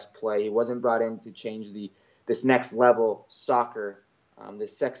U.S. play. He wasn't brought in to change this next level soccer,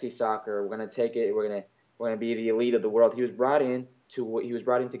 this sexy soccer. We're going to take it. We're going to be the elite of the world. He was brought in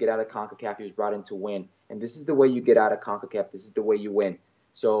to get out of CONCACAF. He was brought in to win. And this is the way you get out of CONCACAF. This is the way you win.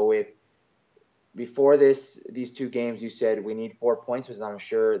 So if before these 2 games you said we need 4 points, because I'm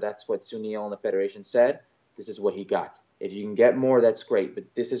sure that's what Sunil and the Federation said, this is what he got. If you can get more, that's great, but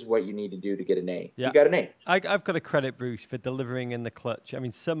this is what you need to do to get an A. Yeah. You got an A. I've got to credit Bruce for delivering in the clutch. I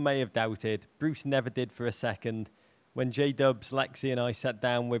mean, some may have doubted. Bruce never did for a second. When J-Dubs, Lexi and I sat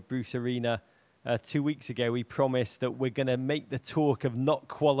down with Bruce Arena 2 weeks ago, he promised that we're going to make the talk of not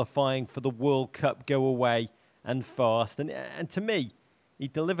qualifying for the World Cup go away and fast. And to me, he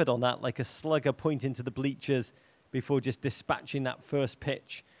delivered on that like a slugger pointing to the bleachers before just dispatching that first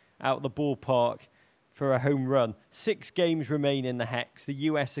pitch out the ballpark for a home run. 6 games remain in the Hex. The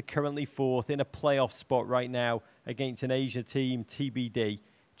US are currently 4th in a playoff spot right now against an Asia team, TBD.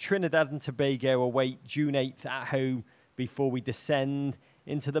 Trinidad and Tobago await June 8th at home before we descend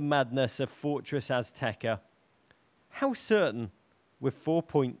into the madness of Fortress Azteca. How certain, with 4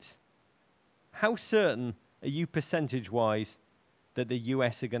 points, how certain are you percentage-wise that the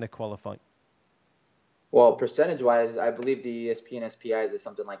US are going to qualify? Well, percentage-wise, I believe the ESPN SPIs is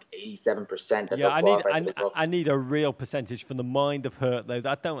something like 87%. Yeah, I need a real percentage from the mind of Herculez.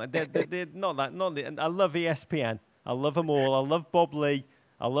 They're not that. I love ESPN. I love them all. I love Bob Lee.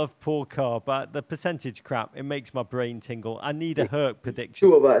 I love Paul Carr. But the percentage crap, it makes my brain tingle. I need a Herc prediction.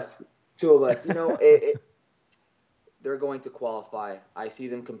 Two of us. You know, they're going to qualify. I see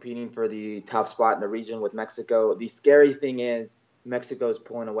them competing for the top spot in the region with Mexico. The scary thing is, Mexico's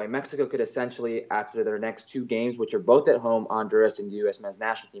pulling away. Mexico could essentially, after their next 2 games, which are both at home, Honduras and the U.S. men's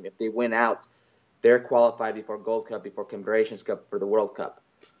national team, if they win out, they're qualified before Gold Cup, before Confederations Cup, for the World Cup.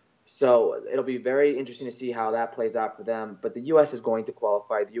 So it'll be very interesting to see how that plays out for them. But the U.S. is going to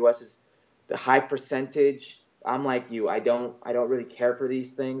qualify. The U.S. is the high percentage. I'm like you. I don't really care for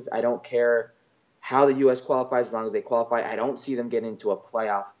these things. I don't care how the U.S. qualifies as long as they qualify. I don't see them getting into a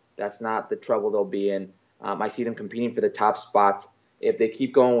playoff. That's not the trouble they'll be in. I see them competing for the top spots. If they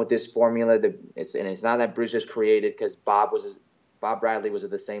keep going with this formula, it's not that Bruce just created, because Bob Bradley was of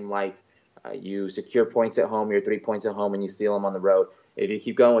the same light. You secure points at home, you're 3 points at home, and you steal them on the road. If you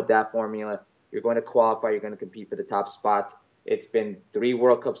keep going with that formula, you're going to qualify, you're going to compete for the top spot. It's been 3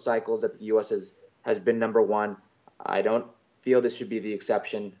 World Cup cycles that the U.S. has been number one. I don't feel this should be the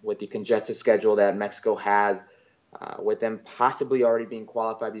exception with the congested schedule that Mexico has. With them possibly already being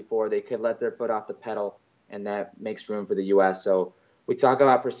qualified before, they could let their foot off the pedal, and that makes room for the U.S. So we talk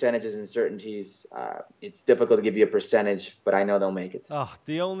about percentages and certainties. It's difficult to give you a percentage, but I know they'll make it. Oh,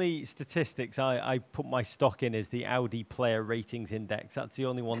 the only statistics I put my stock in is the Audi Player Ratings Index. That's the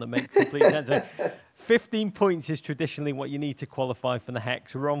only one that makes complete sense to me. 15 points is traditionally what you need to qualify for the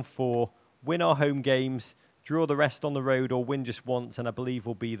Hex. We're on 4. Win our home games, draw the rest on the road, or win just once, and I believe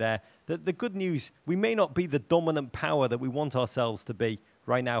we'll be there. The good news, we may not be the dominant power that we want ourselves to be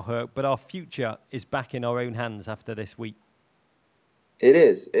right now, Herc, but our future is back in our own hands after this week. It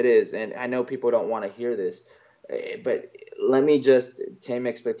is. And I know people don't want to hear this, but let me just tame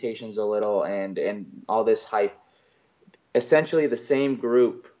expectations a little and all this hype. Essentially, the same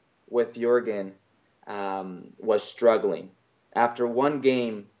group with Jurgen was struggling. After one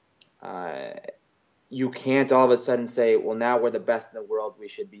game, you can't all of a sudden say, well, now we're the best in the world. We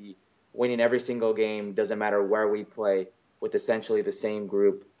should be winning every single game, doesn't matter where we play, with essentially the same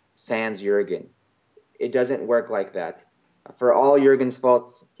group, sans Jurgen. It doesn't work like that. For all Jurgen's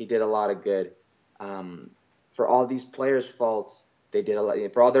faults, he did a lot of good. For all these players' faults, they did a lot.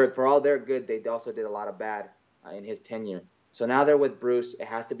 For all their good, they also did a lot of bad in his tenure. So now they're with Bruce. It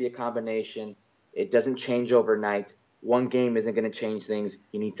has to be a combination. It doesn't change overnight. One game isn't going to change things.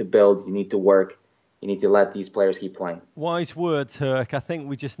 You need to build. You need to work. You need to let these players keep playing. Wise words, Herc. I think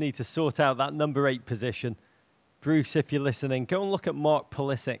we just need to sort out that number 8 position. Bruce, if you're listening, go and look at Mark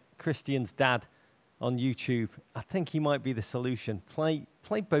Pulisic, Christian's dad, on YouTube. I think he might be the solution. Play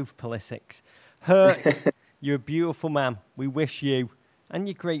both Pulisics. Herc, you're a beautiful man. We wish you and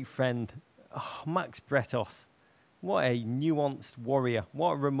your great friend, Max Bretos. What a nuanced warrior.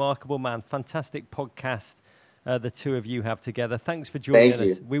 What a remarkable man. Fantastic podcast the two of you have together. Thanks for joining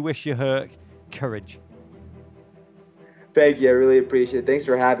us. We wish you, Herc, courage. Thank you. I really appreciate it. Thanks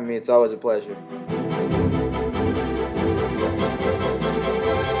for having me. It's always a pleasure.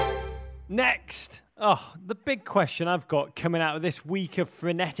 Next, the big question I've got coming out of this week of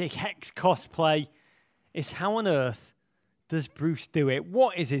frenetic Hex cosplay is, how on earth does Bruce do it?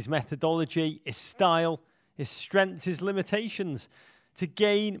 What is his methodology, his style, his strengths, his limitations? To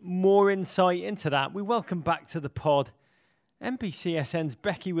gain more insight into that, we welcome back to the pod NBCSN's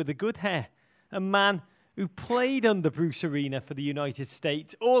Becky with the good hair, a man who played under Bruce Arena for the United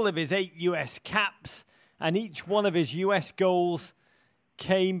States, all of his 8 US caps, and each one of his US goals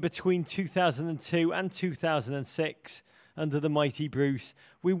came between 2002 and 2006 under the mighty Bruce.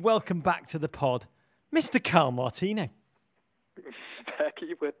 We welcome back to the pod, Mr. Carl Martino.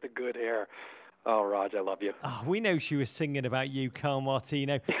 Becky with the good hair. Oh, Raj, I love you. Oh, we know she was singing about you, Carl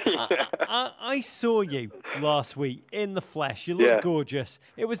Martino. I saw you last week in the flesh. You look gorgeous.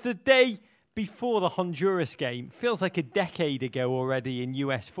 It was the day before the Honduras game. Feels like a decade ago already in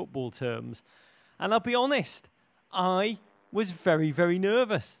US football terms. And I'll be honest, I was very, very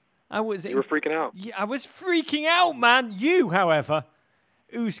nervous. You were freaking out. Yeah, I was freaking out, man. You, however,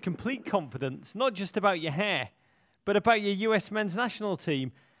 oozed complete confidence, not just about your hair, but about your US men's national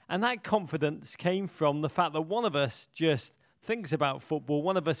team. And that confidence came from the fact that one of us just thinks about football,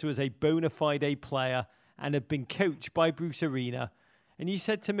 one of us was a bona fide player and had been coached by Bruce Arena. And you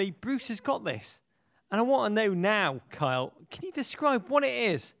said to me, Bruce has got this. And I want to know now, Kyle, can you describe what it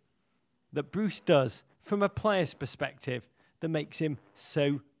is that Bruce does from a player's perspective that makes him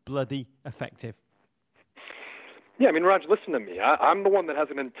so bloody effective? Yeah, I mean, Raj, listen to me. I'm the one that has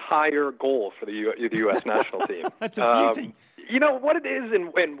an entire goal for the U.S. national team. That's a beauty. You know what it is,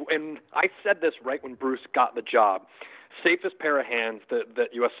 and I said this right when Bruce got the job, safest pair of hands that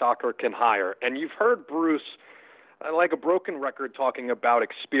U.S. soccer can hire. And you've heard Bruce, like a broken record, talking about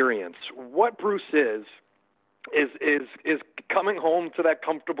experience. What Bruce is coming home to that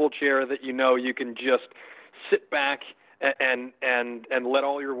comfortable chair that you know you can just sit back and let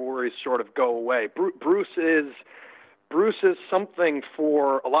all your worries sort of go away. Bruce is something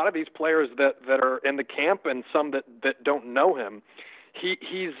for a lot of these players that are in the camp and some that don't know him.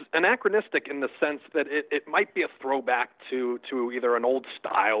 he's anachronistic in the sense that it might be a throwback to either an old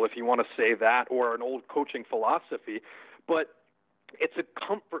style, if you want to say that, or an old coaching philosophy, but it's a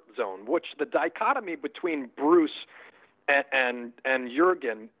comfort zone, which the dichotomy between Bruce and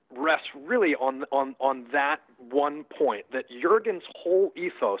Jurgen rests really on that one point, that Jurgen's whole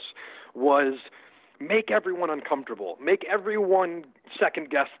ethos was make everyone uncomfortable, make everyone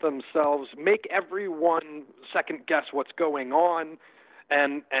second-guess themselves, make everyone second-guess what's going on,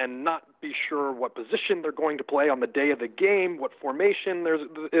 and not be sure what position they're going to play on the day of the game, what formation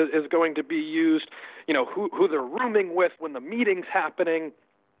is going to be used, who they're rooming with when the meeting's happening,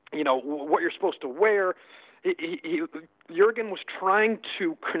 what you're supposed to wear. Jurgen was trying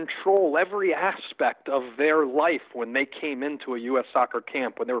to control every aspect of their life when they came into a U.S. soccer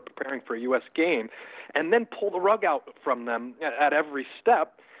camp, when they were preparing for a U.S. game, and then pull the rug out from them at every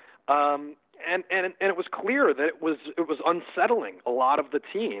step. And it was clear that it was unsettling a lot of the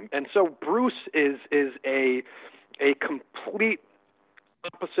team. And so Bruce is a complete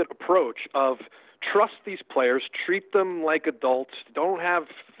opposite approach of trust these players, treat them like adults, don't have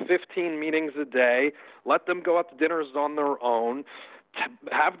 15 meetings a day, let them go out to dinners on their own,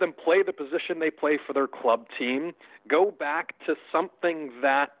 have them play the position they play for their club team, go back to something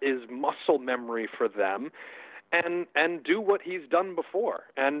that is muscle memory for them, and do what he's done before.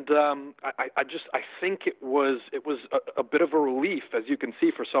 And I think it was a bit of a relief, as you can see,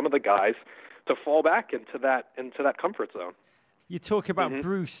 for some of the guys to fall back into that comfort zone. You talk about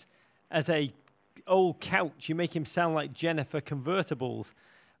Bruce as a old couch. You make him sound like Jennifer Convertibles.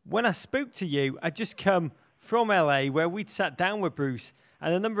 When I spoke to you, I'd just come from LA where we'd sat down with Bruce,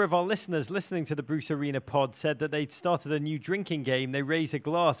 and a number of our listeners listening to the Bruce Arena pod said that they'd started a new drinking game. They raised a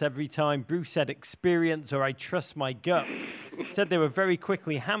glass every time Bruce said experience or I trust my gut. Said they were very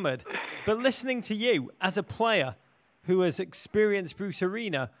quickly hammered. But listening to you as a player who has experienced Bruce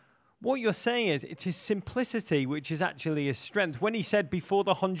Arena, what you're saying is it's his simplicity which is actually his strength. When he said before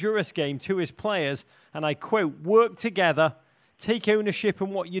the Honduras game to his players, and I quote, work together, take ownership in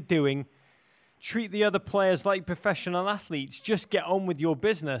what you're doing, treat the other players like professional athletes, just get on with your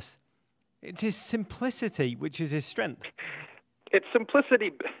business. It's his simplicity which is his strength. It's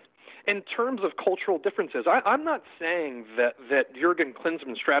simplicity in terms of cultural differences. I'm not saying that Jurgen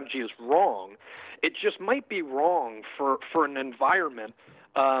Klinsmann's strategy is wrong. It just might be wrong for an environment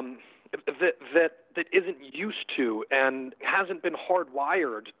that isn't used to and hasn't been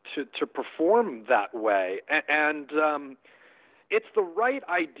hardwired to perform that way. And it's the right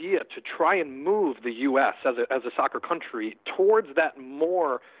idea to try and move the U.S. as a soccer country towards that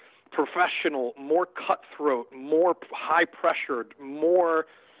more professional, more cutthroat, more high-pressured, more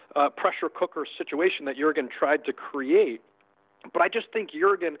pressure cooker situation that Jurgen tried to create. But I just think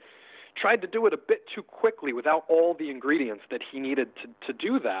Jurgen tried to do it a bit too quickly without all the ingredients that he needed to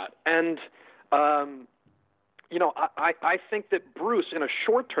do that. And, I think that Bruce, in a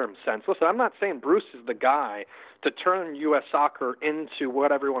short-term sense, listen, I'm not saying Bruce is the guy to turn U.S. soccer into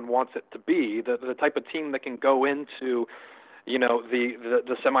what everyone wants it to be, the type of team that can go into,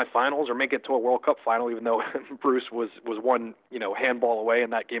 the semifinals or make it to a World Cup final, even though Bruce was one, handball away in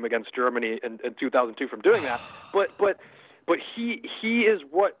that game against Germany in 2002 from doing that. But he is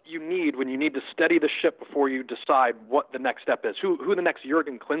what you need when you need to steady the ship before you decide what the next step is, who the next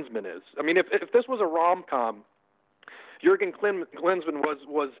Jurgen Klinsmann is. I mean, if this was a rom-com, Jurgen Klinsmann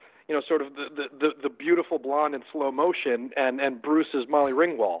was sort of the beautiful blonde in slow motion, and Bruce is Molly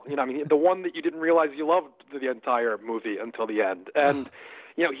Ringwald. The one that you didn't realize you loved the entire movie until the end. And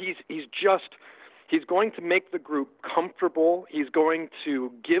he's going to make the group comfortable. He's going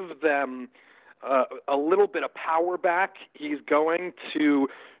to give them a little bit of power back. He's going to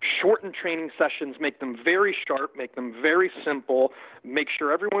shorten training sessions, make them very sharp, make them very simple, make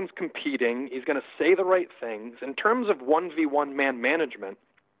sure everyone's competing. He's going to say the right things. In terms of 1v1 man management,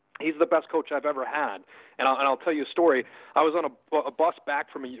 he's the best coach I've ever had. And I'll tell you a story. I was on a bus back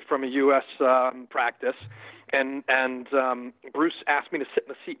from a U.S. practice, and Bruce asked me to sit in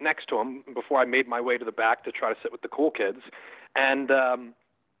the seat next to him before I made my way to the back to try to sit with the cool kids. And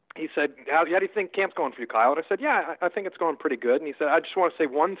he said, how do you think camp's going for you, Kyle? And I said, yeah, I think it's going pretty good. And he said, I just want to say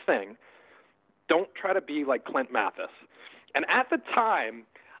one thing. Don't try to be like Clint Mathis. And at the time,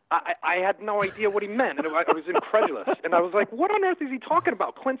 I had no idea what he meant, and I was incredulous. And I was like, what on earth is he talking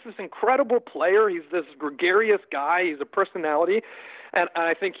about? Clint's this incredible player. He's this gregarious guy. He's a personality. And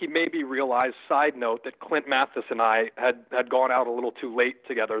I think he maybe realized, side note, that Clint Mathis and I had gone out a little too late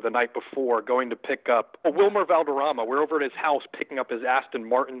together the night before, going to pick up Wilmer Valderrama. We're over at his house picking up his Aston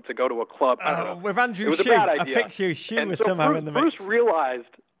Martin to go to a club. I don't know. With Andrew it was Shue. A bad idea. I picture Shue was so somehow in the mix. Bruce realized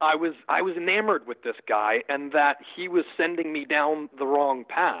I was enamored with this guy, and that he was sending me down the wrong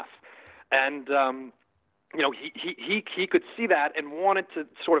path. And he could see that and wanted to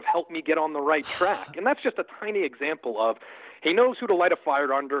sort of help me get on the right track. And that's just a tiny example of he knows who to light a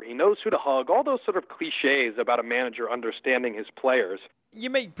fire under, he knows who to hug, all those sort of cliches about a manager understanding his players. You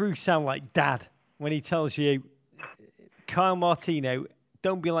make Bruce sound like dad when he tells you, Kyle Martino,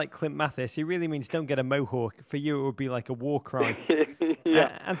 don't be like Clint Mathis. He really means don't get a mohawk. For you, it would be like a war crime.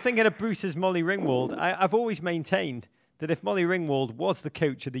 Yeah. And thinking of Bruce's Molly Ringwald, I've always maintained that if Molly Ringwald was the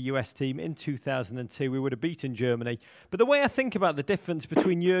coach of the US team in 2002, we would have beaten Germany. But the way I think about the difference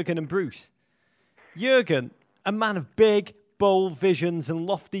between Jurgen and Bruce, Jurgen, a man of big, bold visions and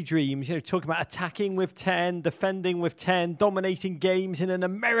lofty dreams, talking about attacking with 10, defending with 10, dominating games in an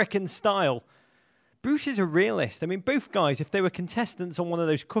American style. Bruce is a realist. I mean, both guys, if they were contestants on one of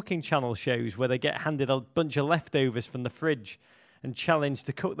those cooking channel shows where they get handed a bunch of leftovers from the fridge and challenged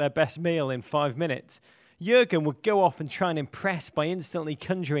to cook their best meal in 5 minutes, Jurgen would go off and try and impress by instantly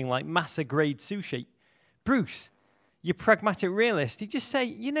conjuring like massa-grade sushi. Bruce, your pragmatic realist, he'd just say,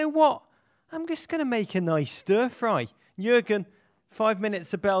 you know what? I'm just going to make a nice stir-fry. Jurgen, 5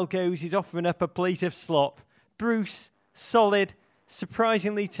 minutes the bell goes, he's offering up a plate of slop. Bruce, solid,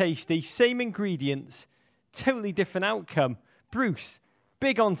 surprisingly tasty, same ingredients, totally different outcome. Bruce,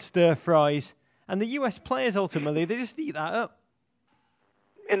 big on stir-fries. And the US players, ultimately, they just eat that up.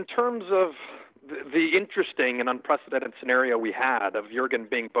 In terms of the interesting and unprecedented scenario we had of Jurgen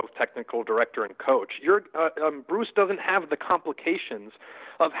being both technical director and coach, Bruce doesn't have the complications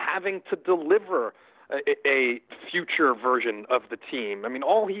of having to deliver a future version of the team. I mean,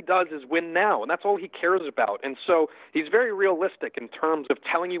 all he does is win now, and that's all he cares about. And so he's very realistic in terms of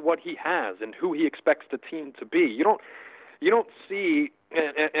telling you what he has and who he expects the team to be. You don't see,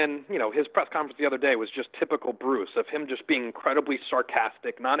 and his press conference the other day was just typical Bruce, of him just being incredibly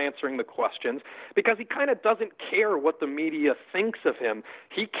sarcastic, not answering the questions, because he kind of doesn't care what the media thinks of him.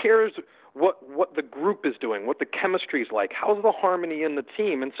 He cares what the group is doing, what the chemistry is like, how's the harmony in the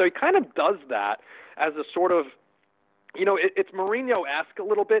team. And so he kind of does that as a sort of, it's Mourinho-esque a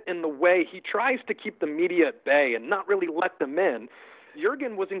little bit in the way he tries to keep the media at bay and not really let them in.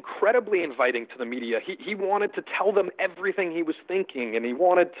 Jurgen was incredibly inviting to the media. He wanted to tell them everything he was thinking, and he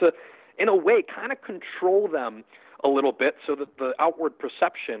wanted to, in a way, kind of control them a little bit so that the outward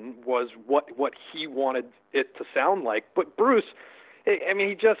perception was what he wanted it to sound like. But Bruce, I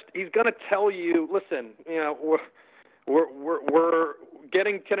mean, he's going to tell you, listen, we're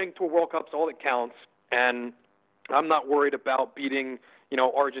getting to a World Cup's all that counts, and I'm not worried about beating,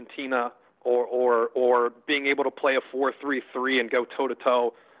 Argentina or being able to play a 4-3-3 and go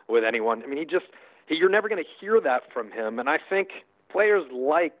toe-to-toe with anyone. I mean, you're never going to hear that from him, and I think players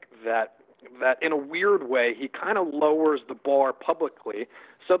like that in a weird way, he kind of lowers the bar publicly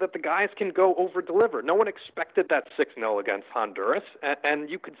so that the guys can go over-deliver. No one expected that 6-0 against Honduras, and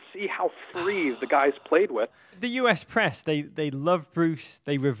you could see how free the guys played with. The US press, they love Bruce,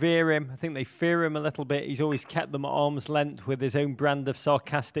 they revere him, I think they fear him a little bit. He's always kept them at arm's length with his own brand of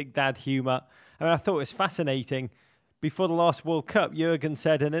sarcastic dad humour. I mean, I thought it was fascinating. Before the last World Cup, Jurgen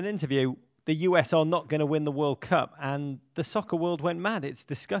said in an interview, the US are not going to win the World Cup, and the soccer world went mad. It's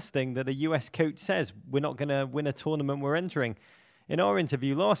disgusting that a US coach says we're not going to win a tournament we're entering. In our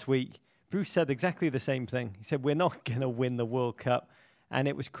interview last week, Bruce said exactly the same thing. He said we're not going to win the World Cup, and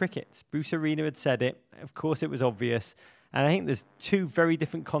it was cricket. Bruce Arena had said it. Of course, it was obvious. And I think there's two very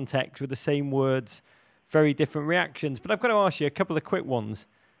different contexts with the same words, very different reactions. But I've got to ask you a couple of quick ones.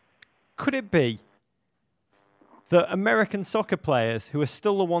 Could it be that American soccer players, who are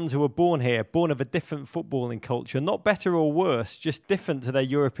still the ones who were born here, born of a different footballing culture, not better or worse, just different to their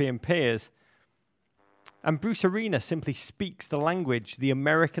European peers, and Bruce Arena simply speaks the language, the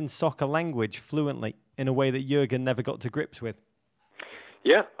American soccer language, fluently in a way that Jurgen never got to grips with?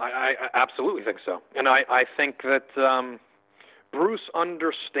 Yeah, I absolutely think so. And I think that Bruce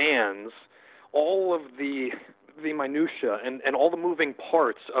understands all of the minutia and all the moving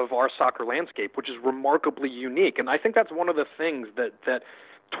parts of our soccer landscape, which is remarkably unique. And I think that's one of the things that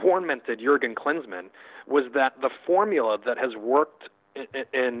tormented Jurgen Klinsmann, was that the formula that has worked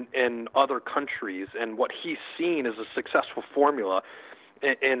in other countries and what he's seen as a successful formula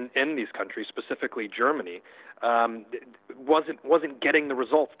in these countries, specifically Germany, wasn't getting the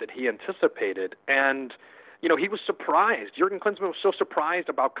results that he anticipated. And he was surprised. Jurgen Klinsmann was so surprised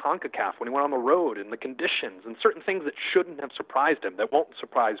about CONCACAF when he went on the road and the conditions and certain things that shouldn't have surprised him, that won't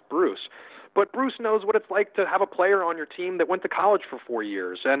surprise Bruce. But Bruce knows what it's like to have a player on your team that went to college for 4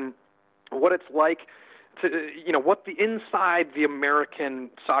 years, and what it's like to, what the inside the American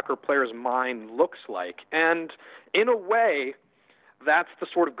soccer player's mind looks like. And in a way, that's the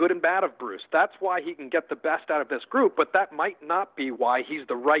sort of good and bad of Bruce. That's why he can get the best out of this group, but that might not be why he's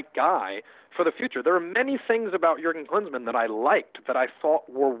the right guy for the future. There are many things about Jurgen Klinsmann that I liked, that I thought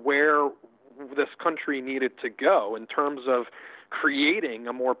were where this country needed to go in terms of creating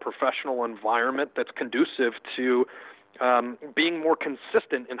a more professional environment that's conducive to being more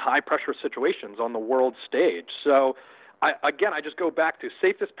consistent in high-pressure situations on the world stage. So, I just go back to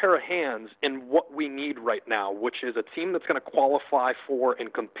safest pair of hands in what we need right now, which is a team that's going to qualify for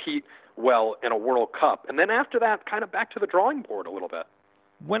and compete well in a World Cup. And then after that, kind of back to the drawing board a little bit.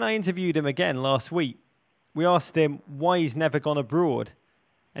 When I interviewed him again last week, we asked him why he's never gone abroad.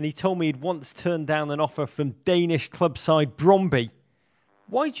 And he told me he'd once turned down an offer from Danish club side Brøndby.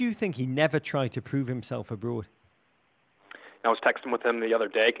 Why do you think he never tried to prove himself abroad? I was texting with him the other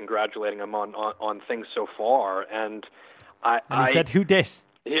day, congratulating him on things so far, and he said, "Who dis?"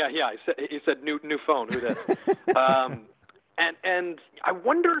 Yeah. He said, "New phone. Who dis?" and I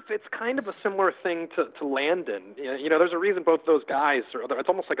wonder if it's kind of a similar thing to Landon. You know, there's a reason both those guys it's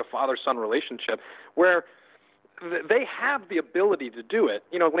almost like a father-son relationship where they have the ability to do it.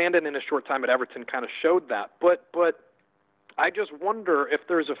 You know, Landon in a short time at Everton kind of showed that, but I just wonder if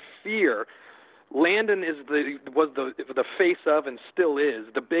there's a fear. Landon was the face of and still is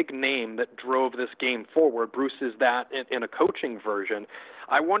the big name that drove this game forward. Bruce is that in a coaching version.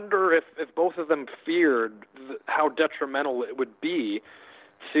 I wonder if both of them feared how detrimental it would be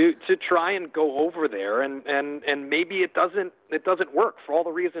to try and go over there, and maybe it doesn't work for all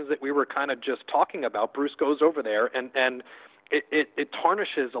the reasons that we were kind of just talking about. Bruce goes over there and it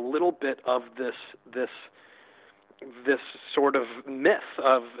tarnishes a little bit of this sort of myth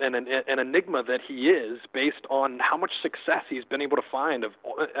of an enigma that he is, based on how much success he's been able to find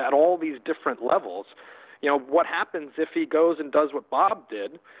at all these different levels. You know, what happens if he goes and does what Bob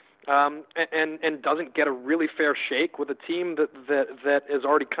did, and doesn't get a really fair shake with a team that is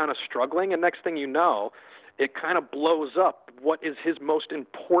already kind of struggling, and next thing you know, it kind of blows up what is his most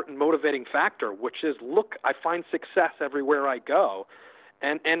important motivating factor, which is, look, I find success everywhere I go.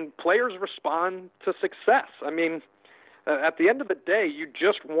 And players respond to success. I mean, at the end of the day, you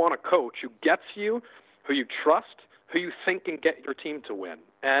just want a coach who gets you, who you trust, who you think can get your team to win.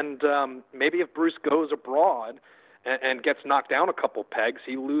 And maybe if Bruce goes abroad and gets knocked down a couple pegs,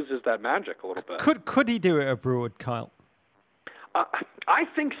 he loses that magic a little bit. Could he do it abroad, Kyle? I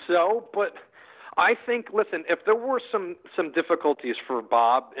think so, but I think, listen, if there were some difficulties for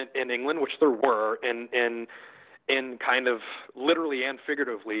Bob in England, which there were, in kind of literally and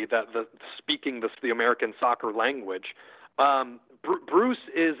figuratively, speaking the American soccer language, Bruce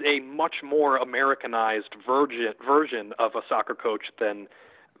is a much more Americanized version of a soccer coach than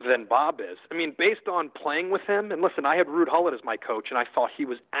Bob is. I mean, based on playing with him, and listen, I had Ruud Gullit as my coach, and I thought he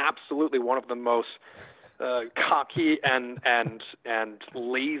was absolutely one of the most cocky and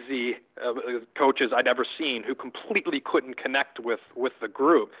lazy coaches I'd ever seen, who completely couldn't connect with the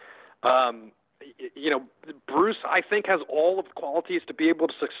group. You know, Bruce, I think, has all of the qualities to be able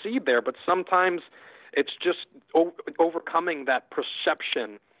to succeed there, but sometimes it's just overcoming that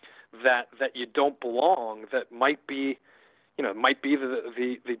perception that you don't belong, that might be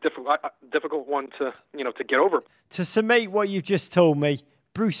the difficult one to get over. To summate what you've just told me,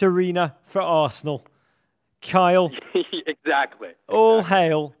 Bruce Arena for Arsenal. Kyle. Exactly. All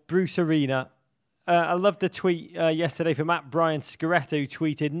hail Bruce Arena. I loved the tweet yesterday from Brian Scaretto, who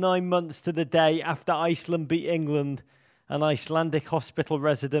tweeted, 9 months to the day after Iceland beat England, an Icelandic hospital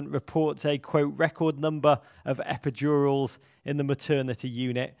resident reports a, quote, record number of epidurals in the maternity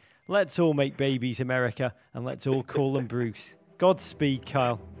unit. Let's all make babies, America, and let's all call them Bruce. Godspeed,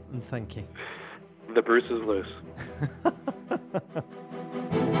 Kyle, and thank you. The Bruce is loose.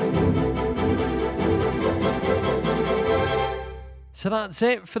 So that's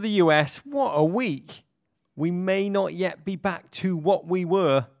it for the US. What a week. We may not yet be back to what we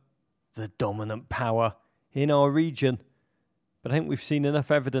were, the dominant power in our region. But I think we've seen enough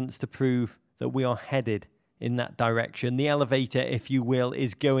evidence to prove that we are headed in that direction. The elevator, if you will,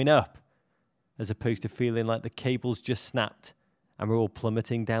 is going up, as opposed to feeling like the cable's just snapped and we're all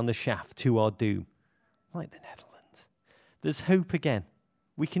plummeting down the shaft to our doom, like the Netherlands. There's hope again.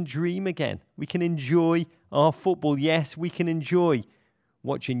 We can dream again. We can enjoy our football. Yes, we can enjoy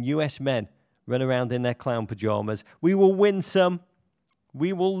watching US men run around in their clown pajamas. We will win some.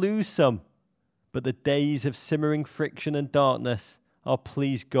 We will lose some. But the days of simmering friction and darkness are,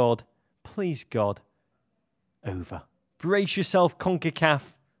 please God, over. Brace yourself,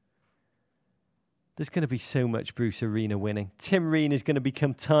 CONCACAF. There's going to be so much Bruce Arena winning. Tim Reen is going to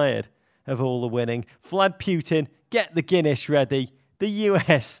become tired of all the winning. Vlad Putin, get the Guinness ready. The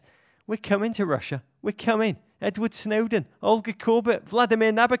US, we're coming to Russia. We're coming. Edward Snowden, Olga Korbut,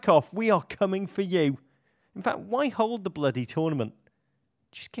 Vladimir Nabokov, we are coming for you. In fact, why hold the bloody tournament?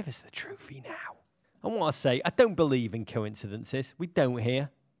 Just give us the trophy now. And what I say, I don't believe in coincidences. We don't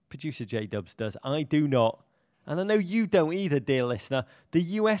here. Producer J-Dubs does. I do not. And I know you don't either, dear listener. The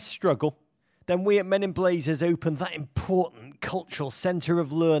US struggle. Then we at Men in Blazers open that important cultural centre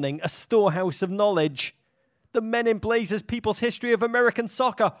of learning, a storehouse of knowledge. The Men in Blazers People's History of American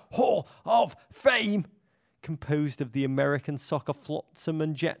Soccer Hall of Fame. Composed of the American soccer flotsam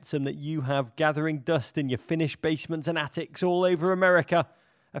and jetsam that you have gathering dust in your finished basements and attics all over America.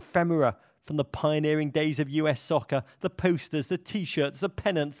 Ephemera from the pioneering days of US soccer, the posters, the t-shirts, the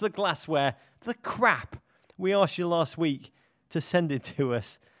pennants, the glassware, the crap. We asked you last week to send it to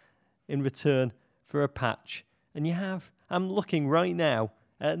us in return for a patch. And you have. I'm looking right now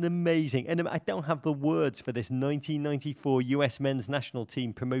at an amazing, and I don't have the words for this 1994 US Men's National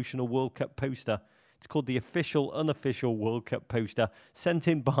Team promotional World Cup poster. It's called the Official Unofficial World Cup poster, sent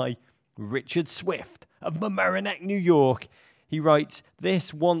in by Richard Swift of Mamaroneck, New York. He writes,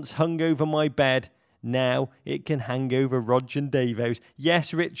 "This once hung over my bed. Now it can hang over Rog and Davo's."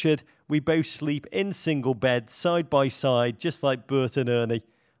 Yes, Richard, we both sleep in single beds, side by side, just like Bert and Ernie.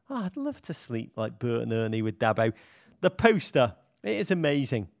 Oh, I'd love to sleep like Bert and Ernie with Dabo. The poster, it is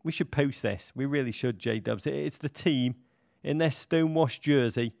amazing. We should post this. We really should, J-Dubs. It's the team in their stonewashed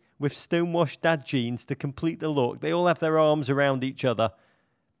jersey with stonewashed dad jeans to complete the look. They all have their arms around each other.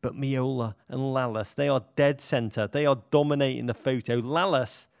 But Miola and Lallas, they are dead centre. They are dominating the photo.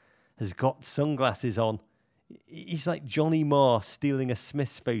 Lallas has got sunglasses on. He's like Johnny Marr stealing a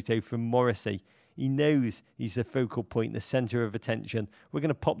Smith's photo from Morrissey. He knows he's the focal point, the centre of attention. We're going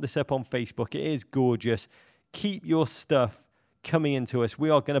to pop this up on Facebook. It is gorgeous. Keep your stuff coming into us. We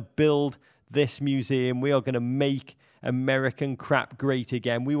are going to build this museum. We are going to make American crap great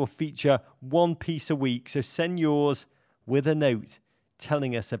again. We will feature one piece a week. So send yours with a note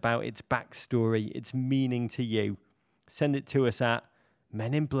telling us about its backstory, its meaning to you. Send it to us at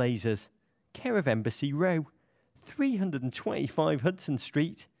Men in Blazers, care of Embassy Row, 325 Hudson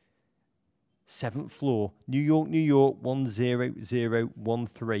Street, 7th floor, New York, New York,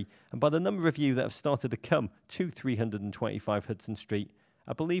 10013. And by the number of you that have started to come to 325 Hudson Street,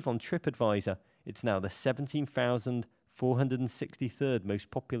 I believe on TripAdvisor, it's now the 17,463rd most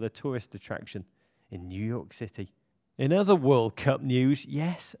popular tourist attraction in New York City. In other World Cup news,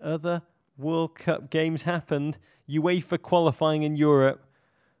 yes, other World Cup games happened. UEFA qualifying in Europe.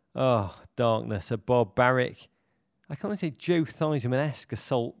 Oh, darkness. A barbaric, I can't say Joe Theismann-esque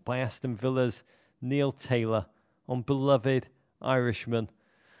assault by Aston Villa's Neil Taylor on beloved Irishman.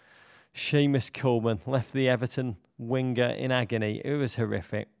 Seamus Coleman left the Everton winger in agony. It was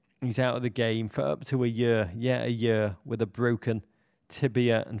horrific. He's out of the game for up to a year, a year, with a broken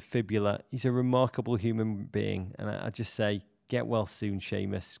tibia and fibula. He's a remarkable human being, and I just say, get well soon,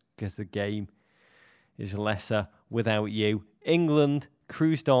 Seamus, because the game is lesser without you. England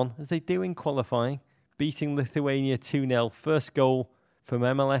cruised on, as they do in qualifying, beating Lithuania 2-0. First goal from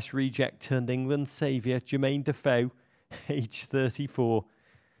MLS reject turned England saviour Jermaine Defoe, age 34,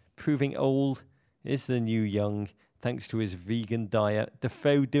 proving old is the new young, thanks to his vegan diet.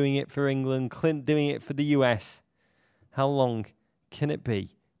 Defoe doing it for England, Clint doing it for the US. How long can it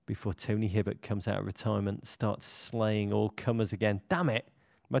be before Tony Hibbert comes out of retirement and starts slaying all comers again? Damn it.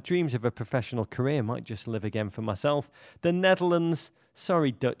 My dreams of a professional career might just live again for myself. The Netherlands,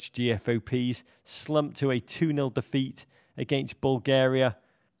 sorry Dutch GFOPs, slumped to a 2-0 defeat against Bulgaria,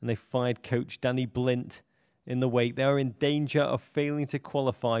 and they fired coach Danny Blint in the wake. They are in danger of failing to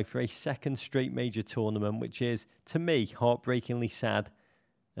qualify for a second straight major tournament, which is, to me, heartbreakingly sad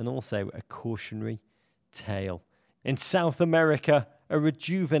and also a cautionary tale. In South America, a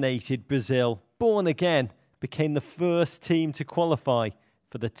rejuvenated Brazil, born again, became the first team to qualify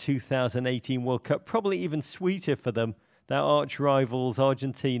for the 2018 World Cup. Probably even sweeter for them, their arch rivals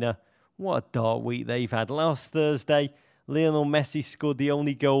Argentina. What a dark week they've had. Last Thursday, Lionel Messi scored the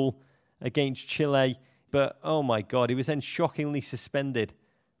only goal against Chile, but oh my God, he was then shockingly suspended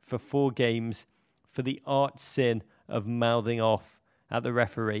for 4 games for the arch sin of mouthing off at the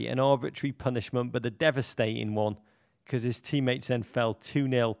referee. An arbitrary punishment, but a devastating one, because his teammates then fell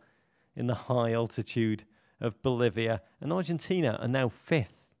 2-0 in the high altitude of Bolivia. And Argentina are now 5th,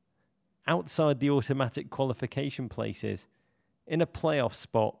 outside the automatic qualification places, in a playoff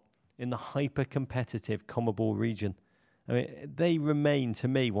spot in the hyper-competitive CONMEBOL region. I mean, they remain, to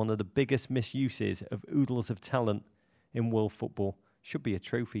me, one of the biggest misuses of oodles of talent in world football. Should be a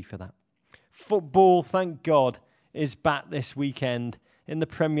trophy for that. Football, thank God, is back this weekend in the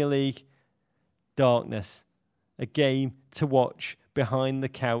Premier League. Darkness. A game to watch behind the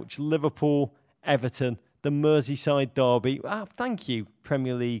couch. Liverpool, Everton, the Merseyside derby. Thank you,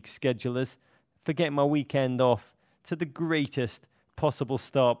 Premier League schedulers, for getting my weekend off to the greatest possible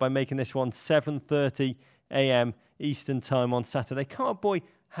start by making this one 7:30 a.m. Eastern Time on Saturday. Can't a boy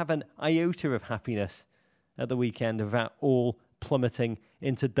have an iota of happiness at the weekend without all plummeting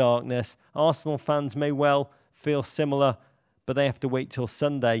into darkness? Arsenal fans may well feel similar, but they have to wait till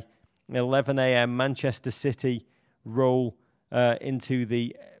Sunday, 11 a.m. Manchester City roll into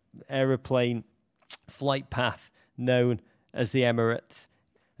the aeroplane flight path known as the Emirates.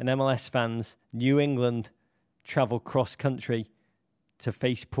 And MLS fans, New England, travel cross-country to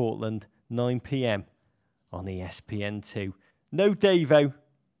face Portland, 9 p.m. on ESPN2. No Davo,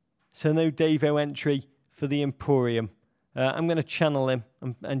 so no Davo entry for the Emporium. I'm going to channel him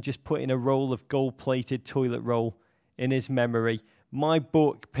and just put in a roll of gold-plated toilet roll in his memory. My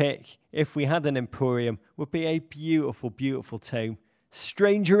book pick, if we had an Emporium, would be a beautiful, beautiful tome.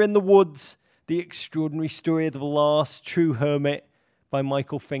 Stranger in the Woods, The Extraordinary Story of the Last True Hermit by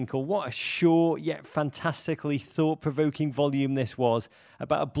Michael Finkel. What a short yet fantastically thought-provoking volume this was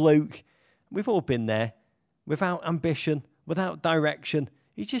about a bloke, we've all been there, without ambition, without direction.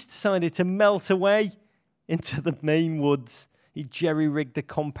 He just decided to melt away into the Maine woods. He jerry-rigged a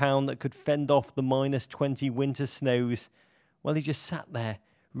compound that could fend off the -20 winter snows. Well, he just sat there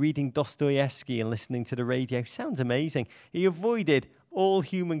reading Dostoevsky and listening to the radio. Sounds amazing. He avoided all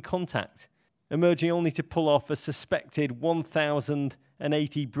human contact, emerging only to pull off a suspected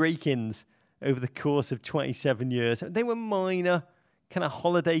 1,080 break-ins over the course of 27 years. They were minor, kind of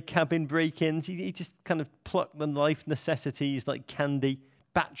holiday cabin break-ins. He just kind of plucked the life necessities like candy,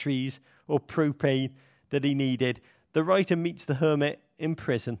 batteries, or propane that he needed. The writer meets the hermit in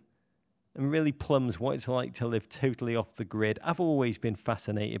prison and really plumbs what it's like to live totally off the grid. I've always been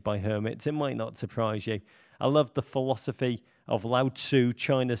fascinated by hermits. It might not surprise you. I love the philosophy of Lao Tzu,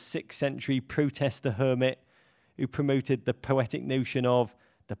 China's 6th century protester hermit, who promoted the poetic notion of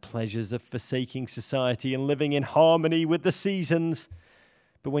the pleasures of forsaking society and living in harmony with the seasons.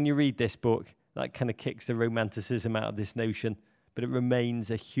 But when you read this book, that kind of kicks the romanticism out of this notion, but it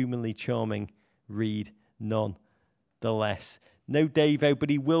remains a humanly charming read nonetheless. No Davo, but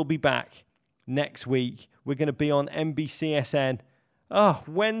he will be back next week. We're going to be on NBCSN.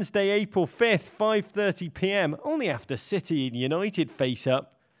 Wednesday, April 5th, 5:30 p.m. Only after City and United face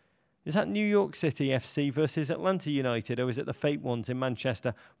up. Is that New York City FC versus Atlanta United, or is it the fake ones in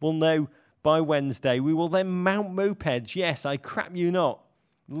Manchester? We'll know by Wednesday. We will then mount mopeds. Yes, I crap you not.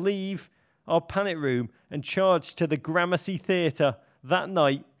 Leave our panic room and charge to the Gramercy Theatre that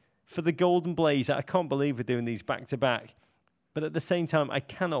night for the Golden Blazer. I can't believe we're doing these back-to-back. But at the same time, I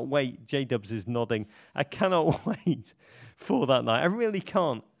cannot wait. J-Dubs is nodding. I cannot wait for that night. I really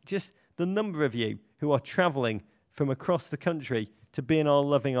can't. Just the number of you who are travelling from across the country to be in our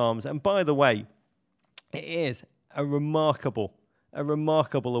loving arms. And by the way, it is a remarkable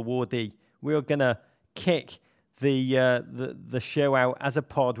awardee. We're going to kick the show out as a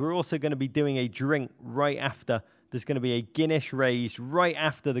pod. We're also going to be doing a drink right after. There's going to be a Guinness raised right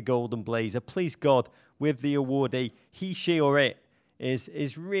after the Golden Blazer. Please God, with the awardee, he, she, or it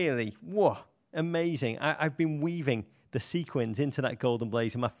is really amazing. I've been weaving the sequins into that Golden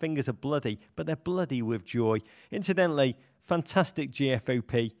Blazer. My fingers are bloody, but they're bloody with joy. Incidentally, fantastic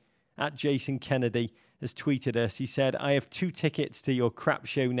GFOP at Jason Kennedy has tweeted us. He said, I have 2 tickets to your crap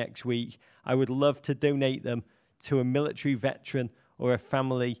show next week. I would love to donate them to a military veteran or a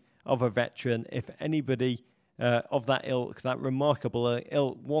family of a veteran. If anybody of that ilk, that remarkable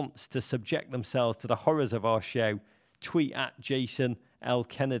ilk, wants to subject themselves to the horrors of our show, tweet at Jason L.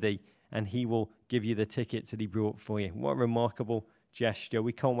 Kennedy and he will give you the tickets that he brought for you. What a remarkable gesture.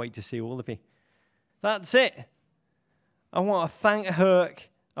 We can't wait to see all of you. That's it. I want to thank Herc.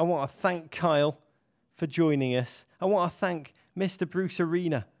 I want to thank Kyle for joining us. I want to thank Mr. Bruce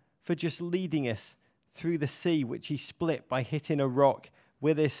Arena for just leading us through the sea, which he split by hitting a rock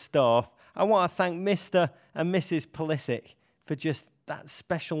with his staff. I want to thank Mr. and Mrs. Pulisic for just that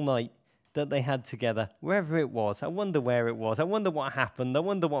special night that they had together, wherever it was. I wonder where it was. I wonder what happened. I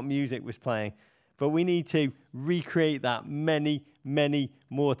wonder what music was playing. But we need to recreate that many, many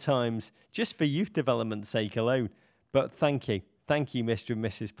more times, just for youth development's sake alone. But thank you. Thank you, Mr. and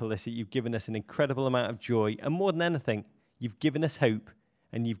Mrs. Pulisic. You've given us an incredible amount of joy. And more than anything, you've given us hope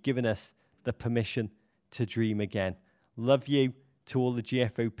and you've given us the permission to dream again. Love you to all the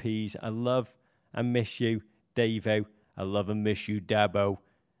GFOPs. I love and miss you, Davo. I love and miss you, Dabo.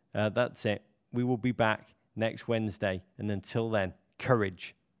 That's it. We will be back next Wednesday. And until then,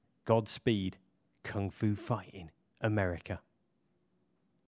 courage, Godspeed, Kung Fu Fighting, America.